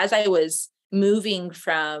piece. As I was moving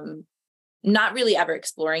from not really ever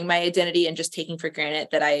exploring my identity and just taking for granted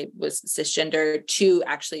that I was cisgender to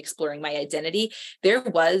actually exploring my identity, there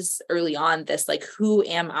was early on this, like, who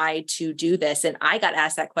am I to do this? And I got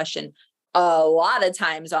asked that question a lot of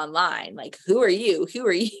times online, like, who are you? Who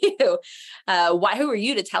are you? Who are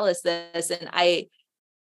you to tell us this? And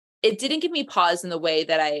it didn't give me pause in the way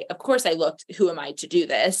that of course I looked, who am I to do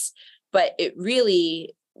this? But it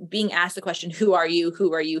really, being asked the question, who are you?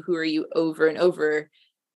 Who are you? Who are you? Over and over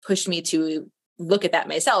pushed me to look at that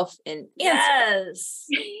myself and answer. Yes.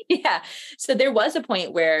 Yeah. So there was a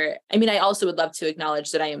point where, I also would love to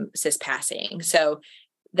acknowledge that I am cis passing. So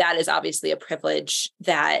that is obviously a privilege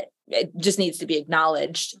that it just needs to be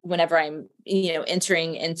acknowledged whenever I'm,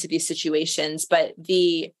 entering into these situations. But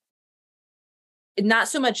not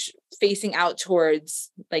so much facing out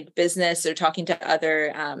towards like business or talking to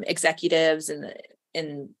other executives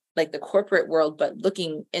in like the corporate world, but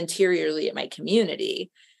looking interiorly at my community.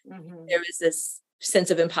 There was this sense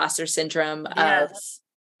of imposter syndrome of,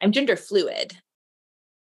 I'm gender fluid.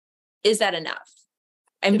 Is that enough?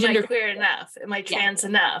 Am I queer enough? Am I trans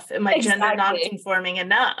enough? Am I gender non-conforming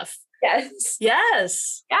enough? Yes.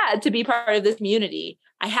 Yes. Yeah, to be part of this community.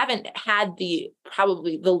 I haven't had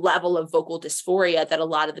probably the level of vocal dysphoria that a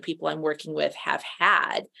lot of the people I'm working with have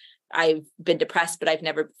had. I've been depressed, but I've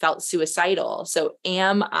never felt suicidal. So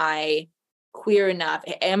am I queer enough?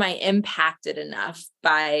 Am I impacted enough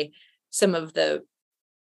by some of the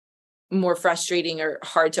more frustrating or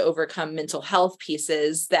hard to overcome mental health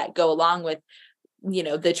pieces that go along with,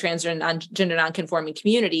 the trans or gender nonconforming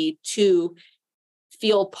community to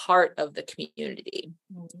feel part of the community?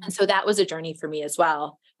 And so that was a journey for me as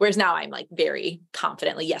well. Whereas now I'm like very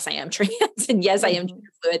confidently, yes, I am trans, and yes, I am gender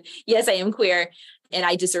fluid. Yes, I am queer, and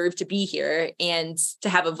I deserve to be here and to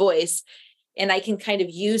have a voice. And I can kind of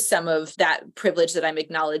use some of that privilege that I'm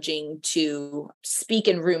acknowledging to speak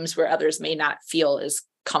in rooms where others may not feel as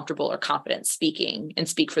comfortable or confident speaking, and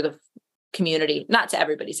speak for the community, not to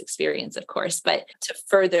everybody's experience, of course, but to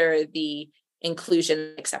further the inclusion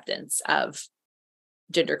and acceptance of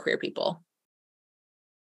genderqueer people.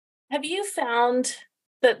 Have you found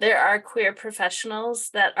that there are queer professionals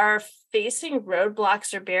that are facing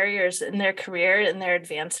roadblocks or barriers in their career and their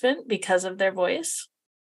advancement because of their voice?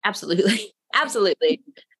 Absolutely. Absolutely.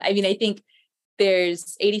 I think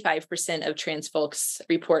there's 85% of trans folks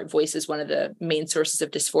report voice as one of the main sources of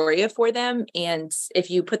dysphoria for them. And if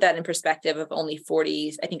you put that in perspective of only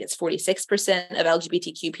 46% of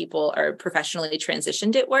LGBTQ people are professionally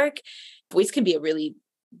transitioned at work, voice can be a really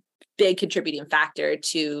big contributing factor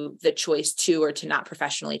to the choice to or to not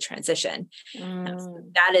professionally transition. So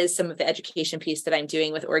that is some of the education piece that I'm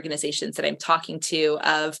doing with organizations that I'm talking to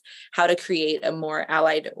of how to create a more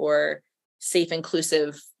allied or safe,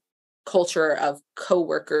 inclusive culture of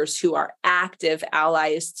coworkers who are active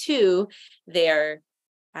allies to their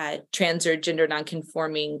trans or gender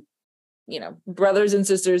nonconforming, brothers and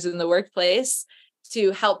sisters in the workplace, to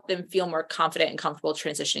help them feel more confident and comfortable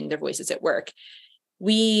transitioning their voices at work.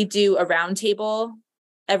 We do a roundtable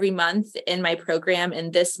every month in my program,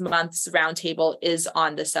 and this month's roundtable is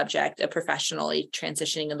on the subject of professionally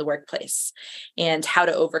transitioning in the workplace and how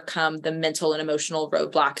to overcome the mental and emotional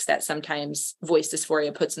roadblocks that sometimes voice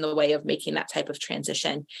dysphoria puts in the way of making that type of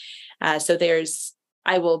transition. I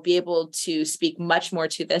will be able to speak much more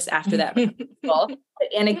to this after that. But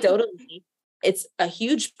anecdotally, it's a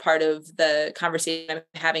huge part of the conversation I'm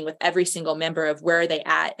having with every single member of where are they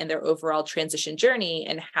at in their overall transition journey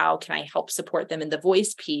and how can I help support them in the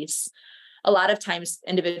voice piece. A lot of times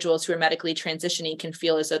individuals who are medically transitioning can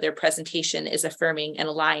feel as though their presentation is affirming and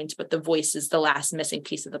aligned, but the voice is the last missing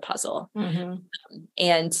piece of the puzzle.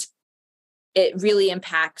 And it really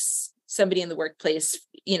impacts somebody in the workplace.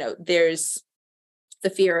 There's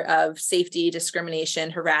the fear of safety,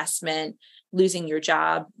 discrimination, harassment, losing your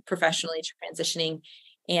job, professionally transitioning.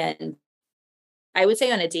 And I would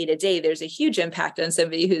say on a day-to-day, there's a huge impact on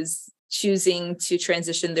somebody who's choosing to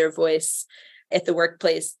transition their voice at the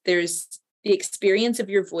workplace. There's the experience of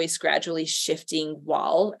your voice gradually shifting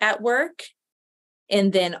while at work.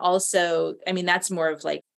 And then also, that's more of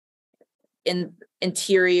like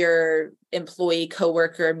interior employee,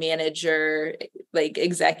 coworker, manager, like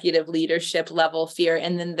executive leadership level fear.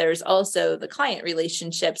 And then there's also the client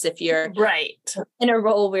relationships. If you're in a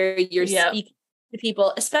role where you're speaking to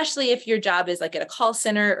people, especially if your job is like at a call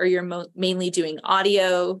center or you're mainly doing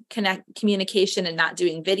audio communication and not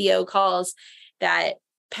doing video calls, that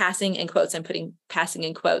passing in quotes, I'm putting passing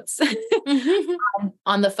in quotes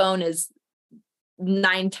on the phone is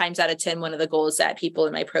 9 times out of 10 one of the goals that people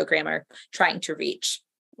in my program are trying to reach.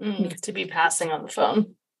 To be passing on the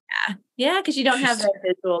phone. Yeah, because you don't have that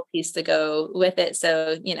visual piece to go with it.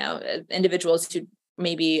 So, individuals who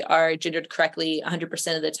maybe are gendered correctly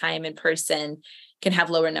 100% of the time in person can have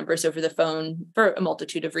lower numbers over the phone for a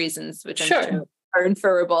multitude of reasons, which I'm sure are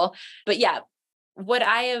inferable. But yeah, what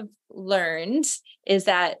I have learned is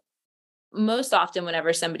that most often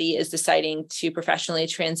whenever somebody is deciding to professionally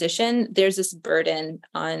transition, there's this burden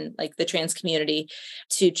on like the trans community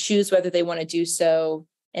to choose whether they want to do so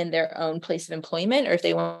in their own place of employment or if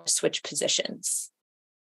they want to switch positions.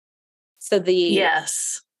 So the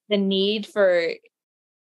need for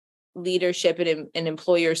leadership and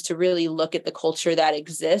employers to really look at the culture that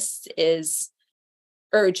exists is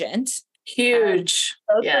urgent. Huge.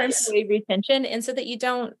 For employee retention. And so that you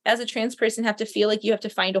don't, as a trans person, have to feel like you have to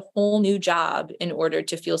find a whole new job in order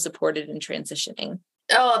to feel supported in transitioning.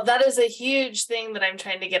 Oh, that is a huge thing that I'm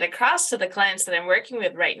trying to get across to the clients that I'm working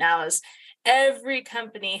with right now is every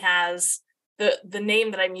company has the name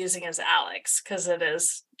that I'm using is Alex because it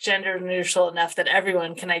is gender neutral enough that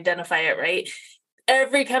everyone can identify it, right?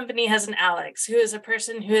 Every company has an Alex who is a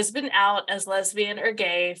person who has been out as lesbian or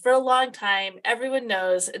gay for a long time. Everyone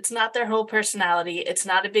knows it's not their whole personality. It's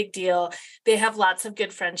not a big deal. They have lots of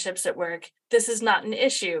good friendships at work. This is not an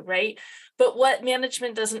issue, right? But what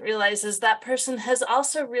management doesn't realize is that person has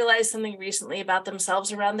also realized something recently about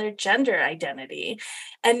themselves around their gender identity.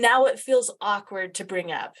 And now it feels awkward to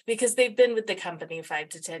bring up because they've been with the company 5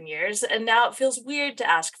 to 10 years. And now it feels weird to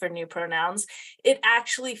ask for new pronouns. It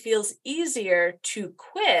actually feels easier to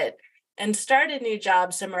quit and start a new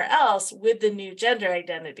job somewhere else with the new gender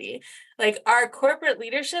identity. Like our corporate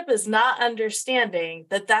leadership is not understanding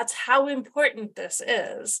that that's how important this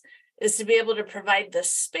is to be able to provide the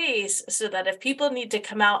space so that if people need to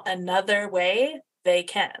come out another way, they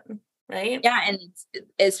can, right? Yeah. And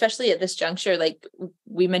especially at this juncture, like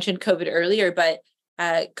we mentioned COVID earlier, but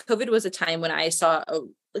COVID was a time when I saw a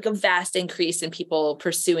vast increase in people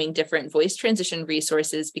pursuing different voice transition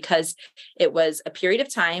resources because it was a period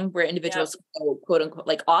of time where individuals go, quote unquote,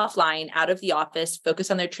 like offline, out of the office, focus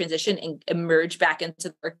on their transition and emerge back into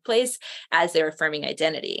the workplace as their affirming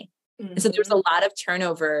identity. And so there's a lot of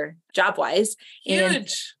turnover job-wise.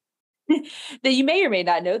 Huge. That you may or may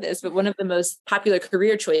not know this, but one of the most popular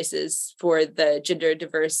career choices for the gender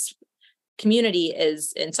diverse community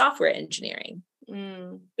is in software engineering.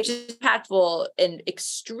 which is impactful and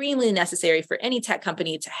extremely necessary for any tech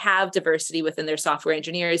company to have diversity within their software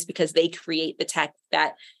engineers, because they create the tech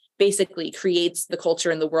that basically creates the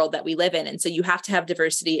culture in the world that we live in. And so you have to have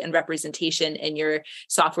diversity and representation in your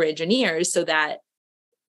software engineers so that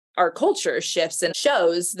our culture shifts and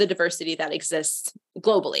shows the diversity that exists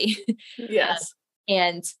globally. Yes.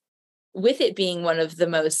 And with it being one of the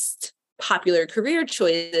most popular career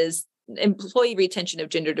choices, employee retention of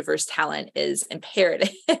gender diverse talent is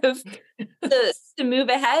imperative to move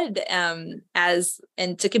ahead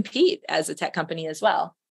and to compete as a tech company as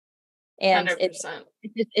well. And 100%.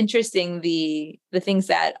 it's interesting the things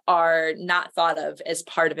that are not thought of as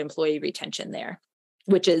part of employee retention there,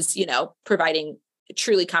 which is, providing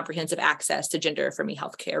truly comprehensive access to gender affirming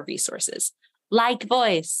healthcare resources like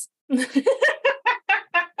voice. I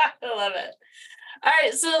love it. All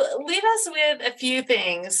right. So leave us with a few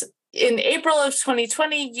things. In April of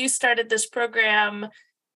 2020, you started this program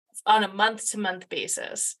on a month-to-month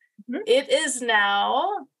basis. Mm-hmm. It is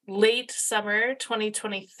now late summer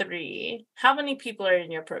 2023. How many people are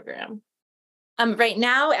in your program? Right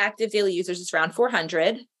now, active daily users is around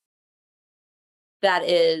 400. That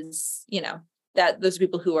is, that those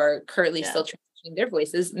people who are currently still transitioning their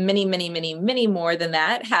voices. Many, many, many, many more than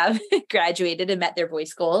that have graduated and met their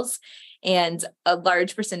voice goals. And a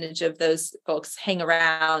large percentage of those folks hang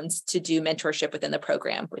around to do mentorship within the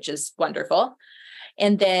program, which is wonderful.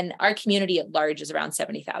 And then our community at large is around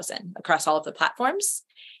 70,000 across all of the platforms.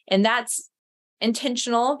 And that's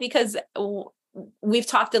intentional because we've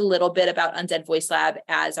talked a little bit about Undead Voice Lab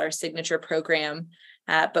as our signature program,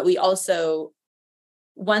 but we also,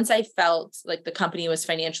 once I felt like the company was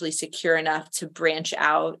financially secure enough to branch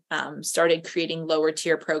out, started creating lower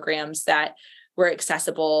tier programs that were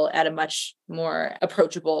accessible at a much more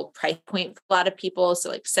approachable price point for a lot of people. So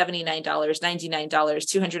like $79, $99,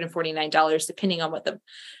 $249, depending on what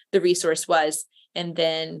the resource was. And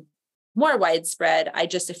then more widespread, I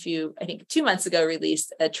think 2 months ago,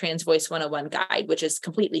 released a Trans Voice 101 guide, which is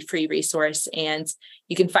completely free resource. And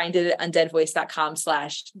you can find it at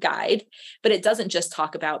undeadvoice.com/guide. But it doesn't just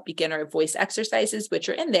talk about beginner voice exercises, which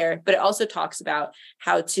are in there, but it also talks about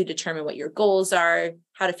how to determine what your goals are,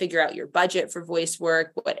 how to figure out your budget for voice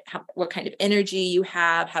work, what kind of energy you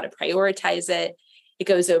have, how to prioritize it. It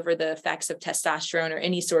goes over the effects of testosterone or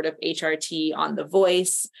any sort of HRT on the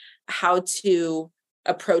voice, how to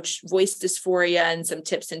approach voice dysphoria, and some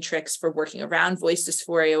tips and tricks for working around voice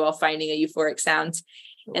dysphoria while finding a euphoric sound.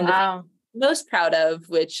 And the thing I'm most proud of,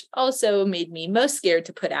 which also made me most scared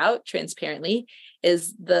to put out transparently,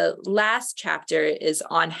 is the last chapter is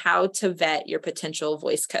on how to vet your potential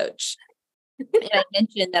voice coach. And I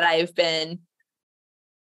mentioned that I've been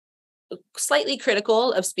slightly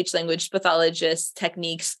critical of speech language pathologists'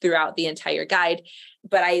 techniques throughout the entire guide,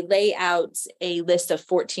 but I lay out a list of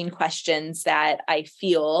 14 questions that I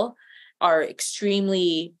feel are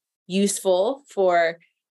extremely useful for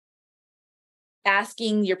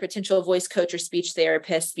asking your potential voice coach or speech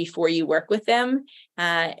therapist before you work with them,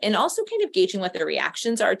 and also kind of gauging what their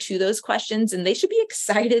reactions are to those questions. And they should be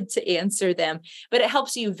excited to answer them, but it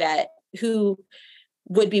helps you vet who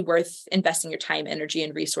would be worth investing your time, energy,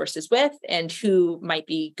 and resources with, and who might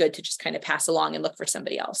be good to just kind of pass along and look for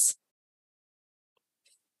somebody else.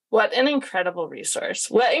 What an incredible resource.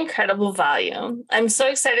 What incredible value. I'm so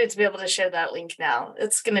excited to be able to share that link now.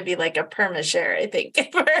 It's going to be like a perma share, I think,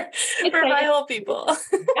 for my whole people.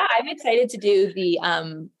 Yeah, I'm excited to do the,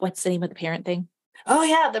 what's the name of the parent thing? Oh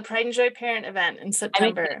yeah, the Pride and Joy parent event in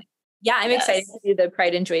September. I'm excited to do the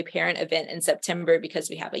Pride and Joy parent event in September because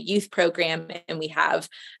we have a youth program and we have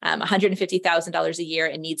 $150,000 a year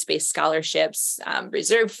in needs-based scholarships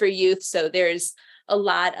reserved for youth. So there's a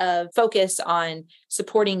lot of focus on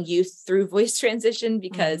supporting youth through voice transition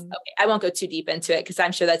because I won't go too deep into it because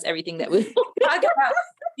I'm sure that's everything that we will talk about.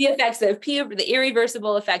 The effects of puberty, the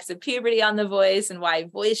irreversible effects of puberty on the voice, and why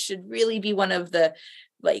voice should really be one of the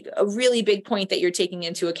a really big point that you're taking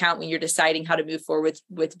into account when you're deciding how to move forward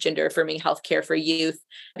with gender affirming healthcare for youth,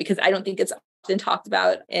 because I don't think it's often talked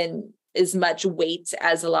about in as much weight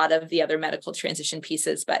as a lot of the other medical transition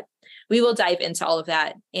pieces, but we will dive into all of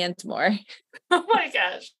that and more. Oh my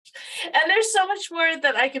gosh. And there's so much more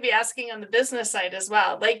that I could be asking on the business side as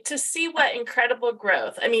well, like to see what incredible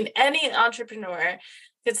growth. I mean, any entrepreneur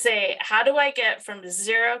could say, how do I get from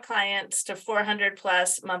 0 clients to 400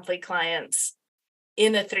 plus monthly clients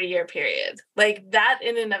in a 3-year period? Like that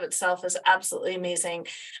in and of itself is absolutely amazing.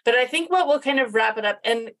 But I think what will kind of wrap it up,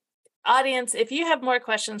 and audience, if you have more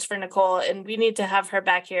questions for Nicole and we need to have her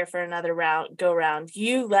back here for another go round,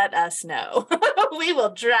 you let us know. We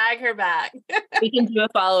will drag her back. We can do a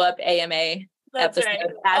follow-up AMA That's episode. right.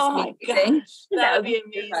 Ask Oh me my anything. gosh, that would be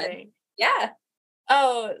super fun. amazing. Yeah.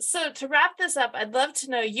 Oh, so to wrap this up, I'd love to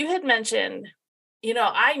know, you had mentioned,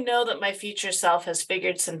 I know that my future self has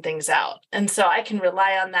figured some things out. And so I can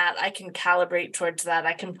rely on that. I can calibrate towards that.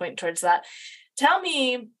 I can point towards that. Tell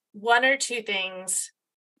me one or two things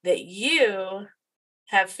that you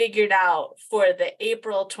have figured out for the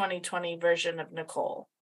April 2020 version of Nicole.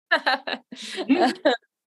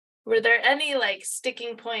 Were there any like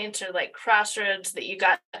sticking points or like crossroads that you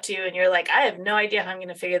got to and you're like, I have no idea how I'm going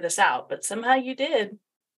to figure this out, but somehow you did?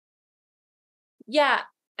 Yeah,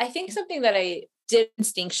 I think something that I did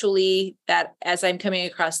instinctually, that as I'm coming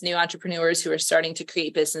across new entrepreneurs who are starting to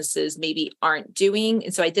create businesses maybe aren't doing,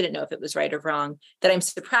 and so I didn't know if it was right or wrong, that I'm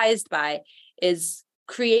surprised by, is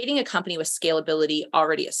creating a company with scalability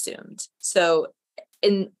already assumed. So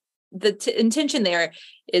in the intention there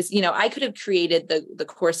is, I could have created the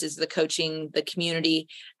courses, the coaching, the community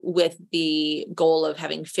with the goal of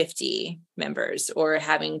having 50 members or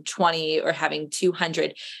having 20 or having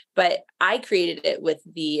 200, but I created it with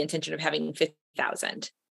the intention of having 50,000,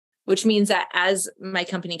 which means that as my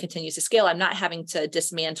company continues to scale, I'm not having to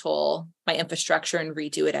dismantle my infrastructure and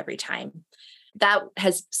redo it every time. That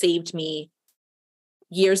has saved me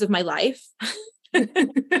years of my life.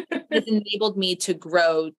 It's enabled me to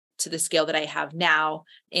grow to the scale that I have now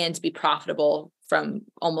and to be profitable from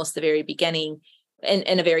almost the very beginning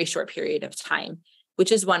in a very short period of time,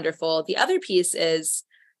 which is wonderful. The other piece is,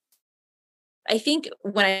 I think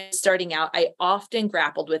when I was starting out, I often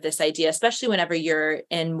grappled with this idea, especially whenever you're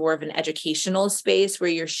in more of an educational space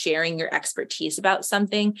where you're sharing your expertise about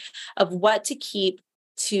something, of what to keep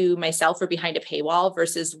to myself or behind a paywall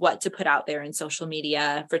versus what to put out there in social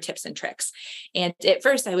media for tips and tricks. And at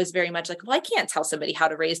first I was very much like, well, I can't tell somebody how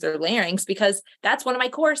to raise their larynx because that's one of my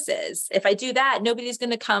courses. If I do that, nobody's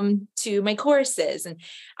going to come to my courses. And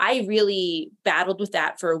I really battled with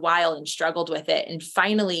that for a while and struggled with it. And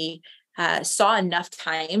finally saw enough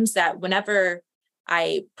times that whenever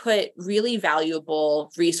I put really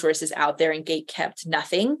valuable resources out there and gate kept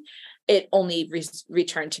nothing, it only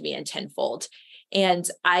returned to me in tenfold. And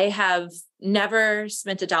I have never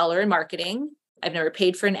spent $1 in marketing. I've never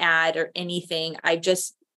paid for an ad or anything.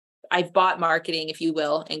 I've bought marketing, if you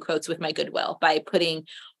will, in quotes, with my goodwill by putting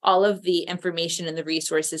all of the information and the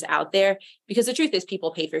resources out there, because the truth is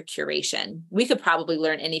people pay for curation. We could probably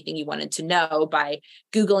learn anything you wanted to know by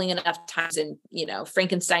Googling enough times and,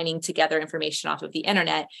 Frankensteining together information off of the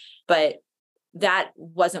internet. But that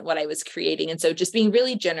wasn't what I was creating. And so just being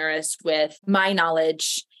really generous with my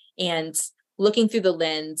knowledge and looking through the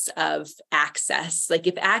lens of access. Like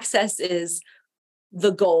if access is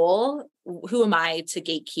the goal, who am I to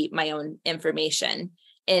gatekeep my own information?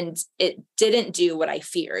 And it didn't do what I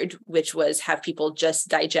feared, which was have people just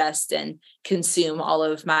digest and consume all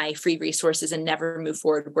of my free resources and never move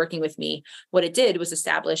forward working with me. What it did was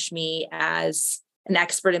establish me as an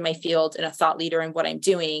expert in my field and a thought leader in what I'm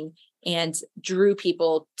doing, and drew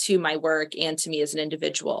people to my work and to me as an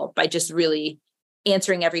individual by just really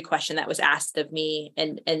answering every question that was asked of me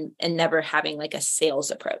and never having like a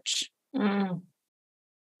sales approach.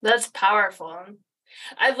 That's powerful.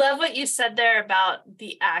 I love what you said there about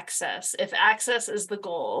the access. If access is the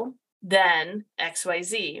goal, then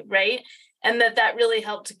XYZ, right? And that really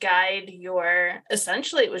helped guide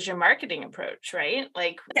essentially it was your marketing approach, right?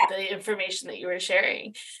 Like the information that you were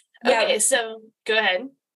sharing. Okay, so go ahead.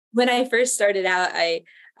 When I first started out, I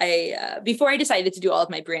before I decided to do all of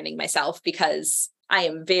my branding myself, because I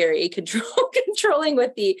am very controlling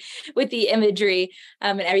with the imagery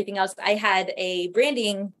and everything else, I had a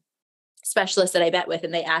branding specialist that I met with,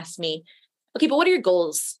 and they asked me, okay, but what are your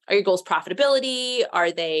goals? Are your goals profitability?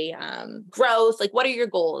 Are they growth? Like, what are your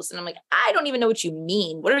goals? And I'm like, I don't even know what you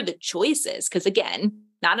mean. What are the choices? Because again,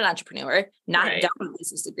 not an entrepreneur, not done a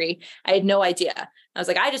business degree. I had no idea. I was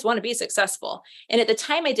like, I just want to be successful. And at the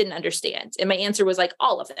time I didn't understand. And my answer was like,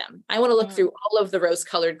 all of them. I want to look through all of the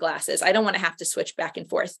rose-colored glasses. I don't want to have to switch back and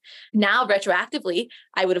forth. Now, retroactively,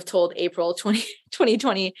 I would have told April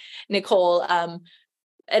 2020, Nicole,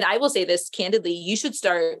 and I will say this candidly, you should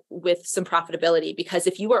start with some profitability, because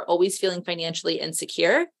if you are always feeling financially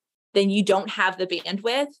insecure, then you don't have the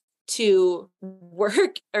bandwidth to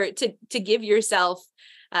work or to give yourself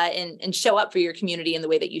and show up for your community in the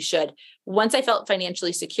way that you should. Once I felt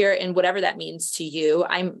financially secure, and whatever that means to you,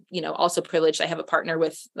 I'm, also privileged. I have a partner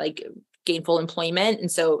with like gainful employment.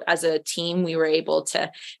 And so as a team, we were able to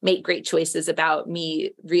make great choices about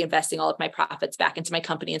me reinvesting all of my profits back into my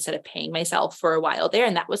company instead of paying myself for a while there.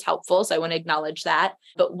 And that was helpful. So I want to acknowledge that.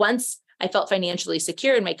 But once I felt financially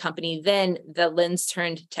secure in my company, then the lens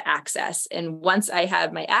turned to access. And once I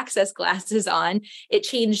had my access glasses on, it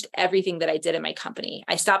changed everything that I did in my company.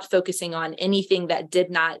 I stopped focusing on anything that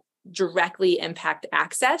did not directly impact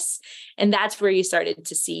access. And that's where you started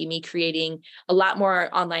to see me creating a lot more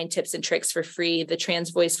online tips and tricks for free, the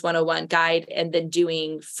Trans Voice 101 guide, and then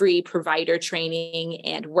doing free provider training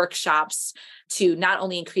and workshops to not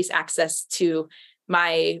only increase access to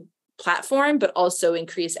my platform, but also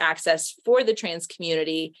increase access for the trans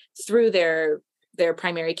community through their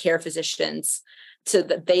primary care physicians so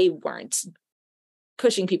that they weren't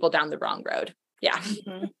pushing people down the wrong road. Yeah.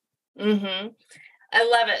 Mm-hmm. Mm-hmm. I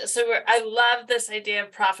love it. So I love this idea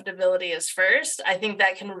of profitability as first. I think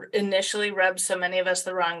that can initially rub so many of us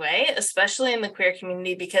the wrong way, especially in the queer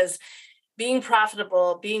community, because being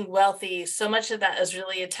profitable, being wealthy, so much of that is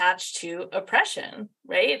really attached to oppression,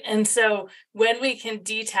 right? And so when we can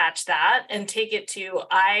detach that and take it to,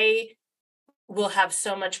 I will have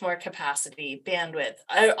so much more capacity, bandwidth,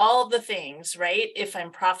 all the things, right? If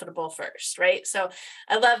I'm profitable first, right? So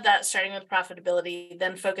I love that, starting with profitability,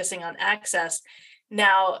 then focusing on access.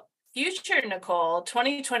 Now, future Nicole,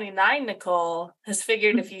 2029 Nicole has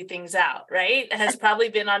figured a few things out, right? Has probably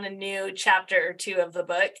been on a new chapter or two of the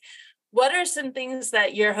book. What are some things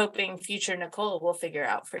that you're hoping future Nicole will figure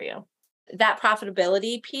out for you? That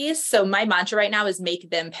profitability piece. So my mantra right now is make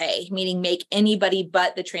them pay, meaning make anybody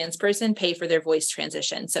but the trans person pay for their voice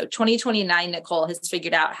transition. So 2029 Nicole has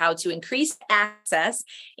figured out how to increase access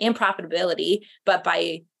and profitability, but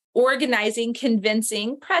by organizing,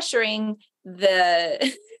 convincing, pressuring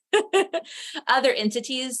the other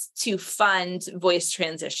entities to fund voice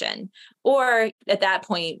transition. Or at that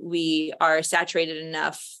point, we are saturated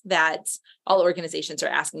enough that all organizations are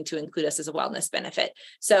asking to include us as a wellness benefit.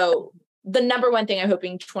 So the number one thing I'm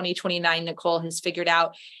hoping 2029 Nicole has figured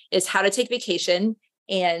out is how to take vacation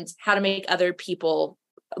and how to make other people,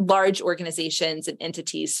 large organizations and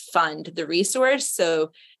entities, fund the resource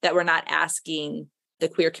so that we're not asking the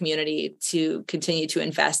queer community to continue to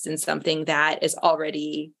invest in something that is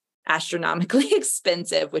already astronomically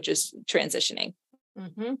expensive, which is transitioning.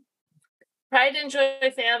 Mm-hmm. Pride and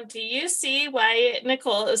Joy fam, do you see why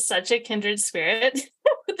Nicole is such a kindred spirit?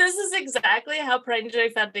 This is exactly how Pride and Joy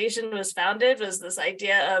Foundation was founded, was this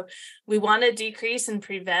idea of we want to decrease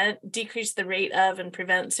the rate of and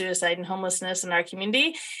prevent suicide and homelessness in our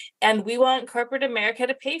community. And we want corporate America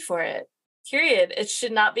to pay for it. Period. It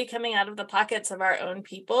should not be coming out of the pockets of our own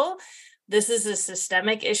people. This is a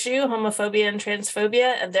systemic issue, homophobia and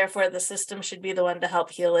transphobia, and therefore the system should be the one to help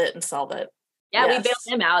heal it and solve it. Yeah, yes. We bailed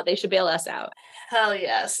them out. They should bail us out. Hell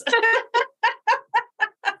yes.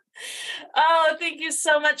 Oh, thank you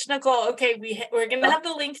so much, Nicole. Okay, we're going to have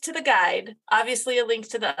the link to the guide, obviously a link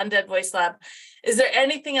to the Undead Voice Lab. Is there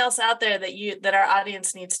anything else out there that our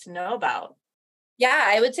audience needs to know about?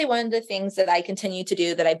 Yeah, I would say one of the things that I continue to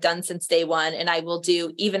do that I've done since day one, and I will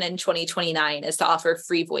do even in 2029, is to offer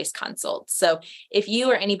free voice consults. So if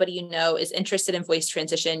you or anybody you know is interested in voice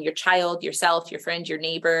transition, your child, yourself, your friend, your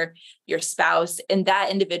neighbor, your spouse, and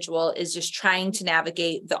that individual is just trying to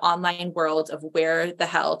navigate the online world of where the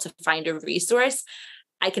hell to find a resource,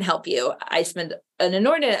 I can help you. I spend an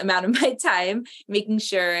inordinate amount of my time making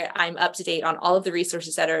sure I'm up to date on all of the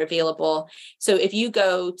resources that are available. So if you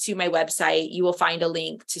go to my website, you will find a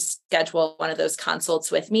link to schedule one of those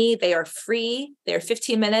consults with me. They are free. They're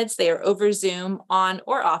 15 minutes. They are over Zoom, on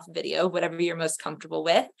or off video, whatever you're most comfortable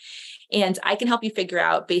with. And I can help you figure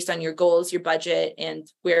out, based on your goals, your budget, and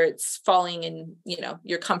where it's falling in,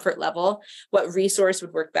 your comfort level, what resource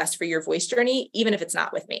would work best for your voice journey, even if it's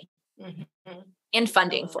not with me. Mm-hmm. And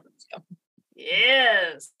funding for it too.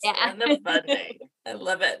 Yes. Yeah. And the funding. I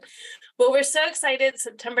love it. Well, we're so excited.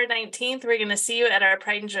 September 19th, we're going to see you at our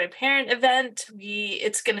Pride and Joy parent event.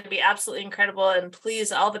 It's going to be absolutely incredible. And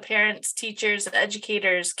please, all the parents, teachers,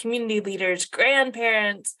 educators, community leaders,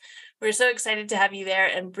 grandparents, we're so excited to have you there,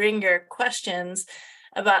 and bring your questions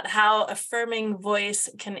about how affirming voice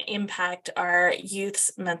can impact our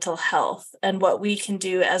youth's mental health and what we can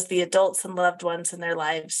do as the adults and loved ones in their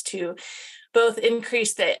lives to both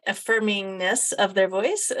increase the affirmingness of their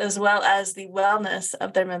voice as well as the wellness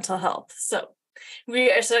of their mental health. So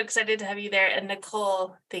we are so excited to have you there. And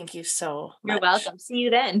Nicole, thank you so much. You're welcome. See you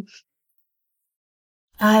then.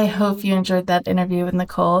 I hope you enjoyed that interview with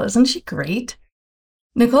Nicole. Isn't she great?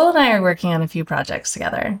 Nicole and I are working on a few projects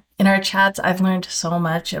together. In our chats, I've learned so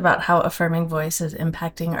much about how affirming voice is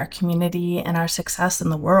impacting our community and our success in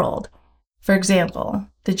the world. For example,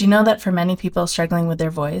 did you know that for many people struggling with their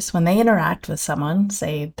voice, when they interact with someone,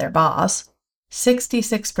 say their boss,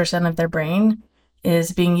 66% of their brain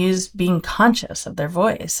is being used being conscious of their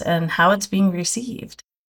voice and how it's being received?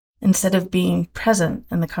 instead of being present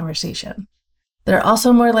in the conversation. They're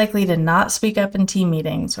also more likely to not speak up in team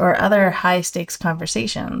meetings or other high-stakes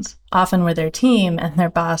conversations, often where their team and their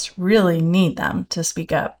boss really need them to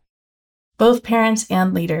speak up. Both parents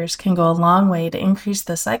and leaders can go a long way to increase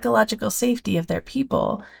the psychological safety of their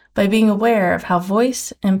people by being aware of how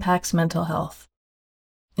voice impacts mental health.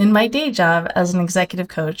 In my day job as an executive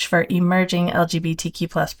coach for emerging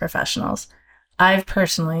LGBTQ+ professionals, I've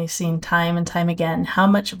personally seen time and time again how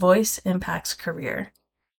much voice impacts career.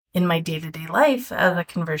 In my day-to-day life as a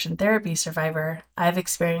conversion therapy survivor, I've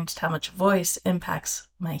experienced how much voice impacts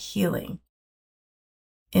my healing.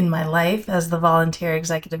 In my life as the volunteer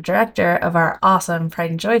executive director of our awesome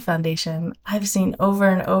Pride and Joy Foundation, I've seen over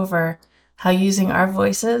and over how using our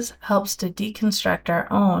voices helps to deconstruct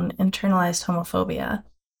our own internalized homophobia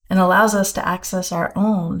and allows us to access our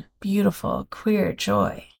own beautiful queer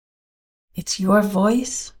joy. It's your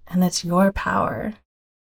voice and it's your power.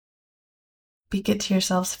 Be good to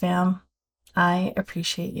yourselves, fam. I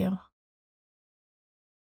appreciate you.